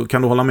 alltså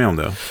kan du hålla med om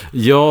det?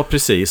 Ja,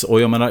 precis.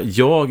 Och jag menar,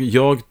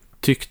 jag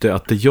tyckte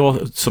att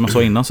som jag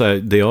sa innan, så här,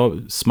 det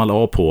jag small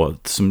av på,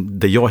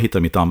 det jag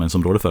hittade mitt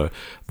användningsområde för,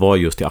 var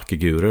just i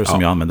Akigurer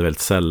som jag använde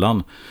väldigt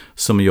sällan,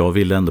 som jag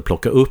ville ändå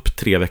plocka upp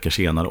 3 veckor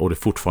senare och det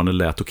fortfarande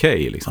lät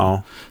okej, liksom.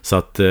 Ja. Så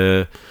att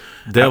det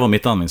var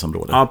mitt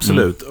användningsområde.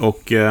 Absolut,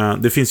 och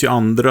det finns ju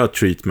andra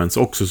treatments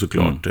också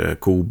såklart.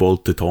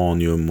 Kobolt,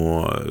 titanium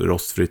och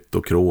rostfritt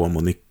och krom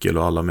och nickel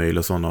och alla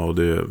möjliga sådana, och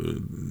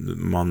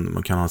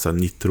man kan ha så här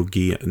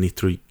nitrogen,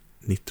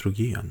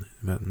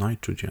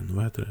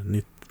 vad heter det?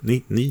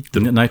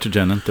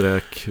 Nitrogen, inte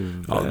det?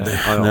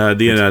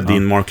 Det är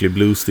din Markley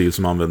Blue Steel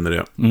som använder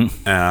det.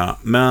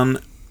 Men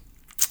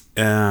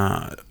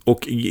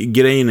och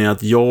grejen är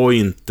att jag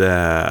inte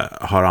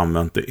har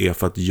använt det är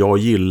för att jag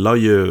är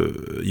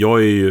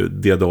ju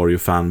D'Addario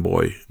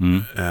fanboy.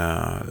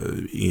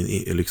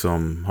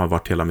 Liksom har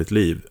varit hela mitt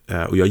liv.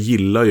 Och jag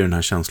gillar ju den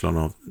här känslan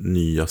av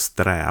nya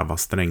sträva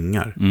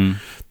strängar.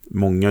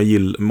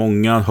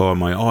 Många hör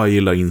man, jag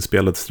gillar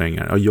inspelade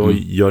strängar. Jag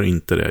gör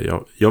inte det.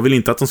 Jag vill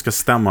inte att de ska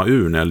stämma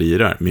ur när jag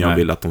lirar, men jag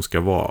vill att de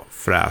ska vara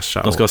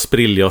fräscha. De ska vara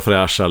sprilliga och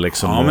fräscha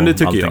liksom. Ja, men det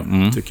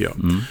tycker jag.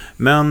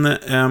 Men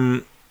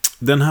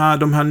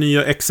de här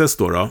nya XS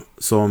då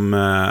som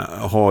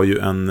har ju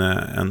en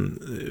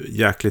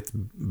jäkligt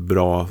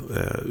bra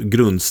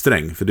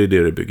grundsträng, för det är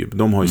det bygger.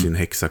 De har ju sin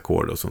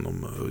hexackord som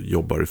de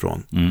jobbar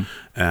ifrån.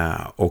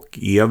 Och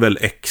är väl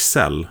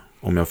XL,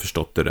 om jag har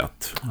förstått det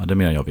rätt. Ja, det är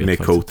mer jag vet. Med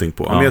faktiskt. coating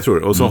på. Ja. Men jag tror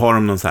det. Och så har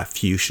de någon så här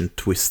fusion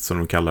twist som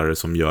de kallar det,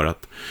 som gör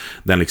att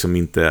den liksom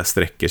inte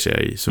sträcker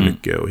sig så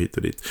mycket och hit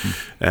och dit.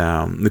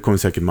 Nu kommer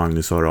säkert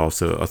Magnus höra av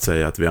sig att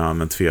säga att vi har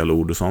använt fel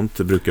ord och sånt.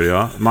 Det brukar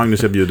jag.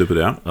 Magnus, jag bjuder på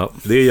det. Ja.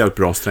 Det är jävligt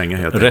bra strängar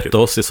helt enkelt. Rätta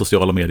oss i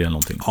sociala medier eller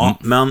någonting. Ja,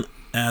 men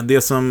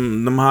det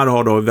som de här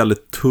har då är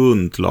väldigt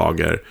tunt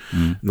lager.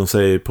 De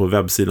säger på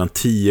webbsidan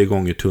 10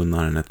 gånger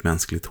tunnare än ett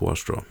mänskligt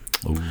hårstrå.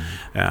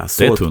 Det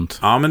är tunt.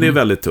 Ja, men det är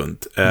väldigt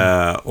tunt.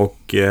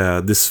 Och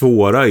det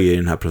svåra i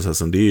den här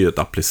processen, det är ju att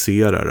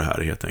applicera det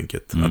här helt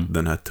enkelt. Att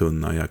den här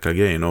tunna jäkla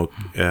grejen. Och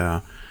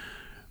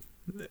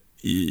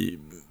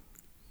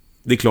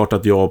det är klart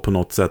att jag på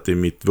något sätt i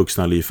mitt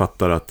vuxna liv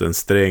fattar att en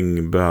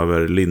sträng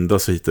behöver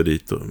lindas hit och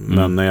dit.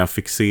 Men när jag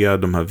fick se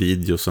de här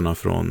videoserna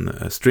från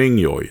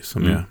Stringjoy,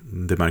 som är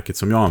det märket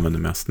som jag använder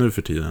mest nu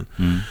för tiden,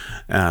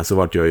 så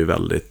vart jag ju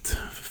väldigt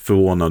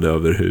förvånad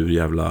över hur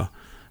jävla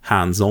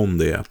hands-on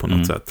det är på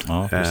något sätt.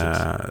 Ja,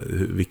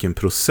 vilken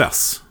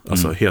process.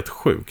 Alltså helt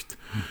sjukt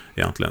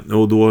egentligen.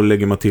 Och då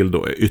lägger man till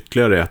då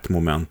ytterligare ett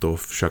moment och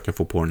försöka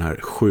få på den här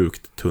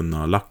sjukt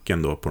tunna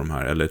lacken då på de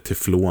här, eller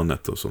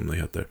teflonet då, som det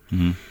heter.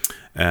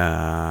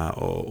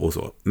 Och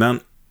så. Men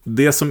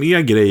det som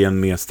är grejen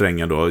med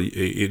strängar då,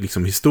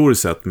 liksom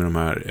historiskt sett med de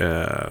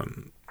här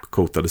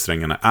coatade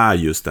strängarna, är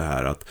just det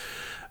här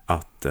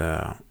att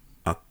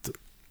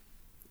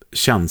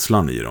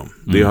känslan i dem.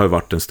 Det har ju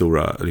varit den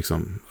stora,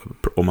 liksom,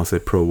 om man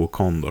säger pro och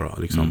con då,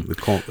 liksom.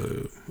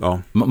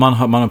 Man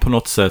har på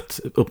något sätt,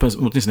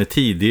 åtminstone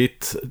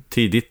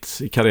tidigt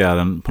i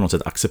karriären, på något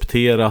sätt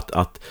accepterat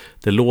att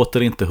det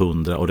låter inte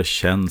 100 och det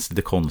känns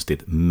lite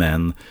konstigt,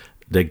 men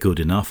det är good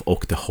enough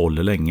och det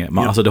håller länge.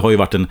 Alltså det har ju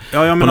varit på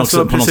något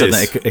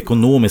sätt en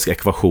ekonomisk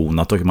ekvation,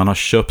 att man har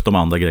köpt de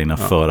andra grejerna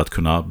för att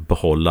kunna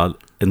behålla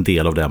en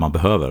del av det man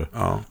behöver.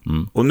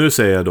 Och nu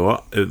säger jag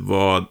då,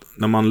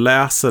 när man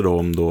läser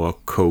om då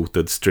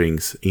coated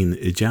strings in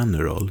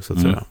general, så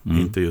att säga,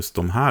 inte just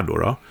de här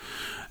då,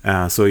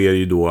 så är det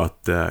ju då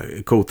att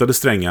coatade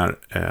strängar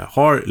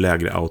har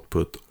lägre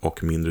output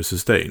och mindre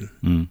sustain.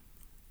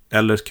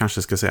 Eller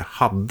kanske ska säga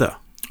hade.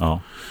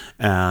 Ja.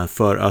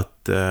 För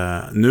att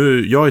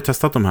jag har ju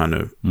testat de här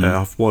nu. Jag har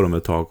haft på dem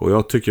ett tag och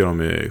jag tycker de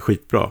är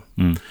skitbra.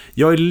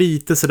 Jag är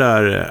lite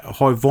sådär,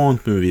 har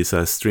vant mig vid så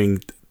här string,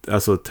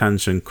 alltså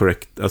tension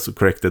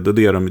corrected, och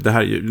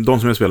de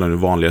som jag spelar nu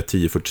vanliga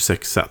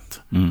 1046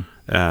 set.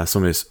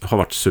 Som har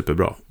varit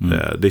superbra.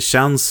 Det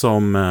känns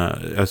som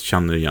jag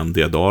känner igen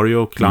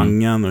D'Addario,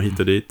 klangen och hit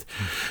och dit.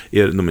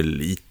 De är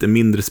lite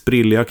mindre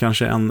sprilliga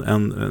kanske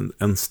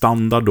än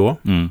standard då.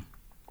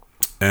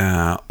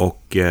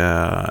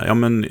 Ja,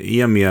 men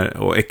är mer,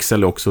 och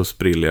XL är också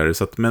sprilligare,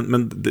 så att,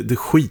 men det är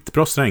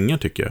skitbra strängar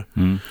tycker jag.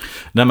 Nej,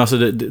 men alltså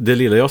det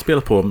lilla jag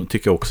spelar på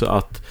tycker jag också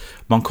att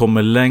man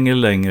kommer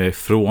längre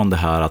ifrån det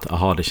här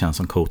att det känns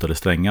som coatade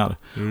strängar,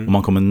 och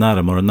man kommer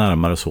närmare och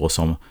närmare så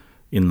som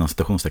innan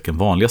citationstecken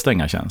vanliga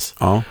strängar känns.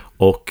 Ja.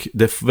 Och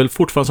det är väl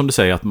fortfarande som du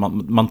säger att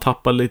man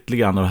tappar lite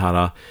grann av det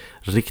här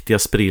riktiga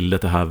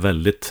sprillet, det här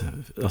väldigt,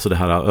 alltså det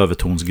här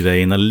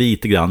övertonsgrejerna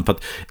lite grann. För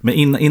att, men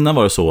innan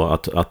var det så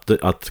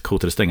att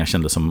coatade strängar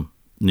kändes som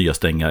nya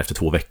strängar efter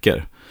 2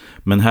 veckor.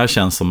 Men här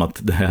känns som att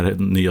det här är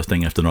nya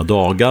strängar efter några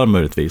dagar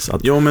möjligtvis.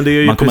 Att men det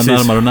är ju man kommer precis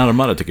närmare och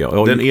närmare tycker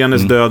jag. Den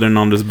enes död är den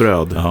andres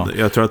bröd. Ja.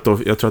 Jag tror att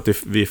det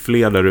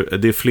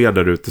är fler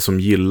där ute som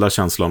gillar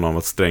känslan av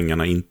att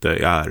strängarna inte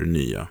är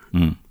nya.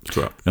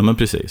 Tror jag. Ja, men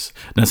precis.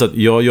 Så att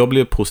jag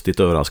blev positivt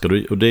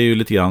överraskad, och det är ju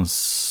lite grann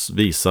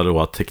visar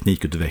då att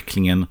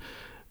teknikutvecklingen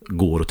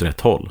går åt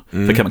rätt håll.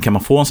 För kan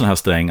man få en sån här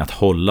sträng att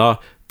hålla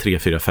 3,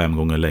 4, 5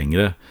 gånger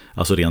längre,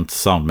 alltså rent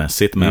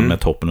soundmässigt med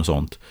toppen och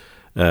sånt,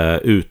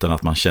 utan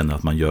att man känner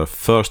att man gör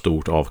för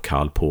stort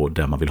avkall på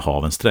det man vill ha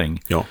av en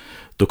sträng,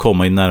 då kommer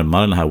man ju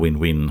närmare den här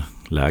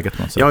win-win-läget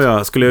på något sätt.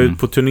 Ja, skulle jag ut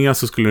på turné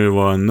så skulle det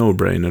vara en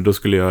no-brainer. Då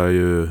skulle jag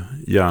ju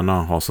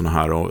gärna ha såna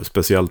här, och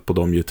speciellt på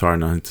de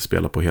gitarrerna jag inte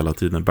spelar på hela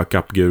tiden,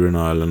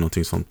 backup-gurorna eller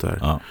någonting sånt där.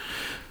 Ja.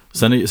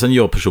 Sen är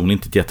jag personligen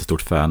inte ett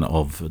jättestort fan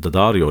av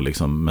D'Addario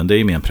liksom, men det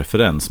är mer en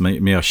preferens.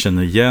 Men jag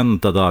känner igen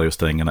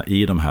D'Addario-strängarna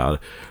i de här,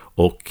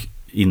 och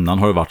innan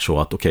har det varit så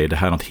att okej, det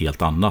här är något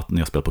helt annat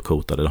när jag spelar på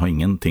coatade. Det har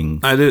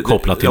ingenting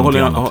kopplat till något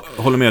annat.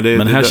 Håller med.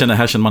 Men här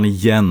känner man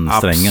igen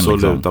strängen.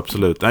 Absolut, liksom.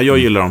 absolut. Nej, jag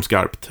gillar dem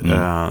skarpt.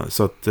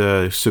 Så att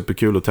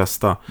superkul att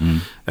testa.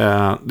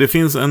 Det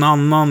finns en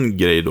annan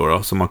grej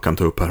då som man kan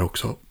ta upp här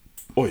också.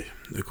 Oj,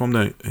 nu kom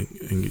det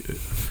en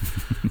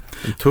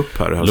tupp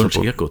här.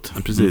 Lunchekot.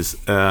 Precis.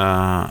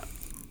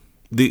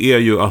 Det är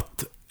ju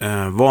att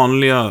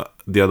vanliga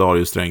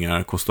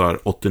D'Addario-strängar kostar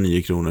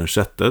 89 kronor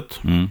setet.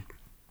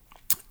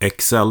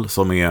 XL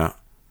som är,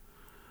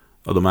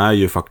 de är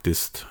ju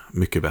faktiskt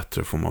mycket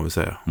bättre får man väl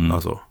säga.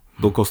 Alltså,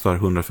 då kostar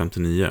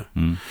 159.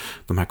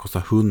 De här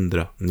kostar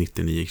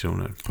 199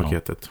 kronor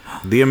paketet.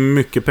 Det är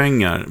mycket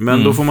pengar,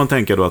 men då får man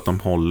tänka då att de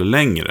håller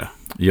längre.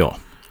 Ja,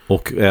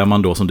 och är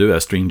man då som du är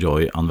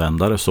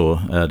Stringjoy-användare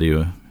så är det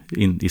ju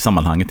i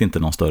sammanhanget inte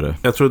någon större.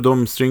 Jag tror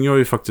de Stringjoy är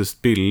ju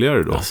faktiskt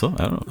billigare då. Alltså,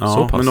 är det ja,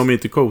 så pass? Men de är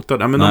inte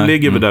coatade. Ja, men de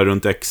ligger väl där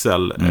runt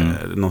XL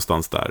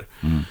någonstans där.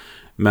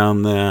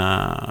 Men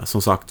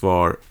som sagt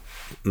var,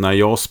 när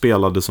jag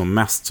spelade som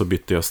mest så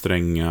bytte jag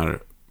strängar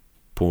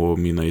på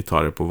mina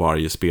gitarrer på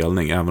varje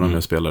spelning, även om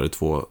jag spelade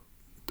 2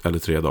 eller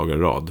 3 dagar i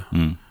rad.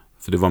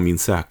 För det var min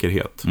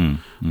säkerhet.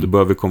 Då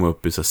började vi komma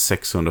upp i så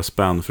 600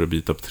 spänn för att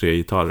byta på 3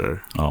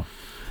 gitarrer. Ja.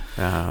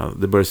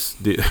 Det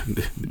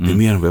är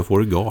mer än vad jag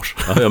får i gage.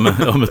 Ja,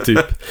 men typ.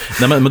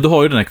 Nej, men du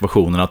har ju den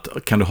ekvationen att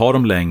kan du ha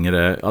dem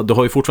längre, du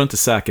har ju fortfarande inte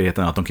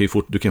säkerheten att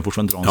du kan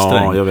fortfarande dra en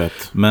sträng. Ja, jag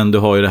vet. Men du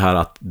har ju det här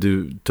att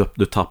du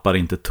tappar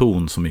inte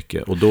ton så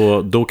mycket, och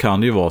då kan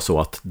det ju vara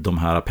så att de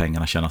här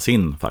pengarna tjänas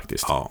in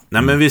faktiskt. Ja.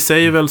 Nej, men vi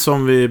säger väl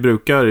som vi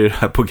brukar i det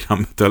här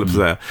programmet, eller på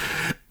säga.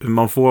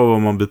 Man får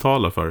vad man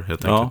betalar för,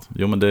 helt enkelt.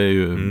 Ja, men det är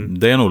ju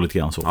det är nog lite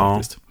grann så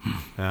faktiskt.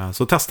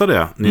 Så testa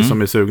det, ni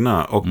som är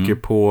sugna. Och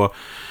på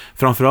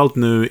framförallt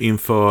nu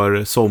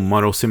inför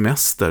sommar och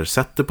semester,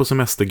 sätt det på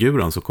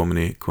semesterguran så kommer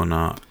ni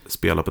kunna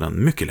spela på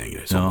den mycket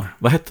längre i sommar. Ja.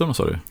 Vad heter de,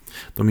 sa du?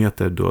 De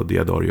heter då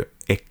D'Addario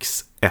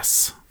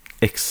XS.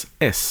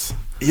 XS?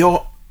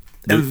 Ja,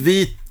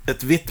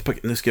 ett vitt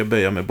paket. Nu ska jag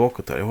böja mig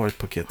bakåt här, jag har ett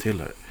paket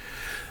till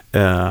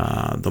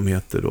här. De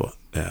heter då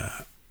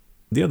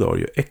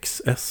D'Addario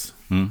XS.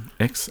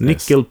 XS.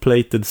 Nickel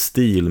plated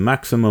steel,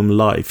 maximum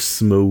life,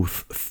 smooth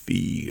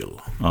feel.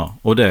 Ja,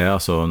 och det är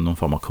alltså någon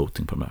form av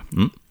coating på de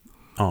här.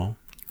 Ja.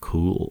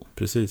 Cool.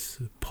 Precis.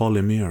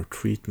 Polymer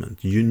treatment.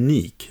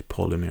 Unique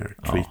polymer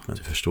treatment. Ja,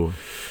 du förstår.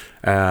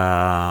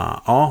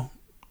 Ja.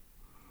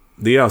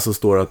 Det alltså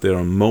står att det är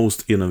de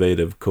most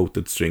innovative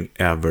coated string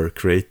ever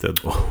created.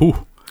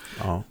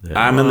 Ja.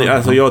 Nej, men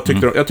alltså, jag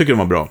tycker de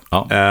var bra.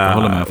 Ja, jag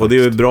håller med, och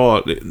det är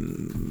bra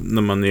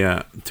när man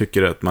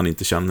tycker att man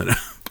inte känner det.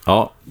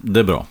 Ja, det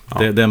är bra.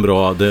 Ja. Det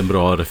är en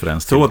bra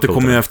referens. Så att det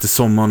kommer efter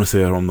sommaren och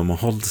ser om de har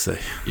hållit sig.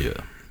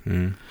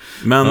 Yeah.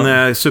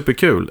 Men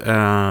superkul.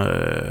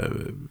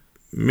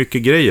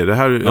 Mycket grejer. Det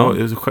här,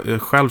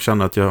 jag själv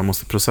känner att jag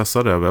måste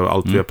processa det över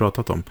allt vi har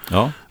pratat om.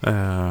 Ja.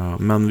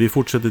 Men vi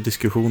fortsätter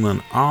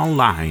diskussionen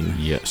online.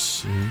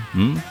 Yes.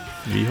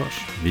 Vi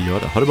hörs. Vi gör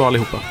det. Ha det bra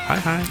allihopa. Hej,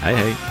 hej. Hej,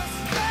 hej.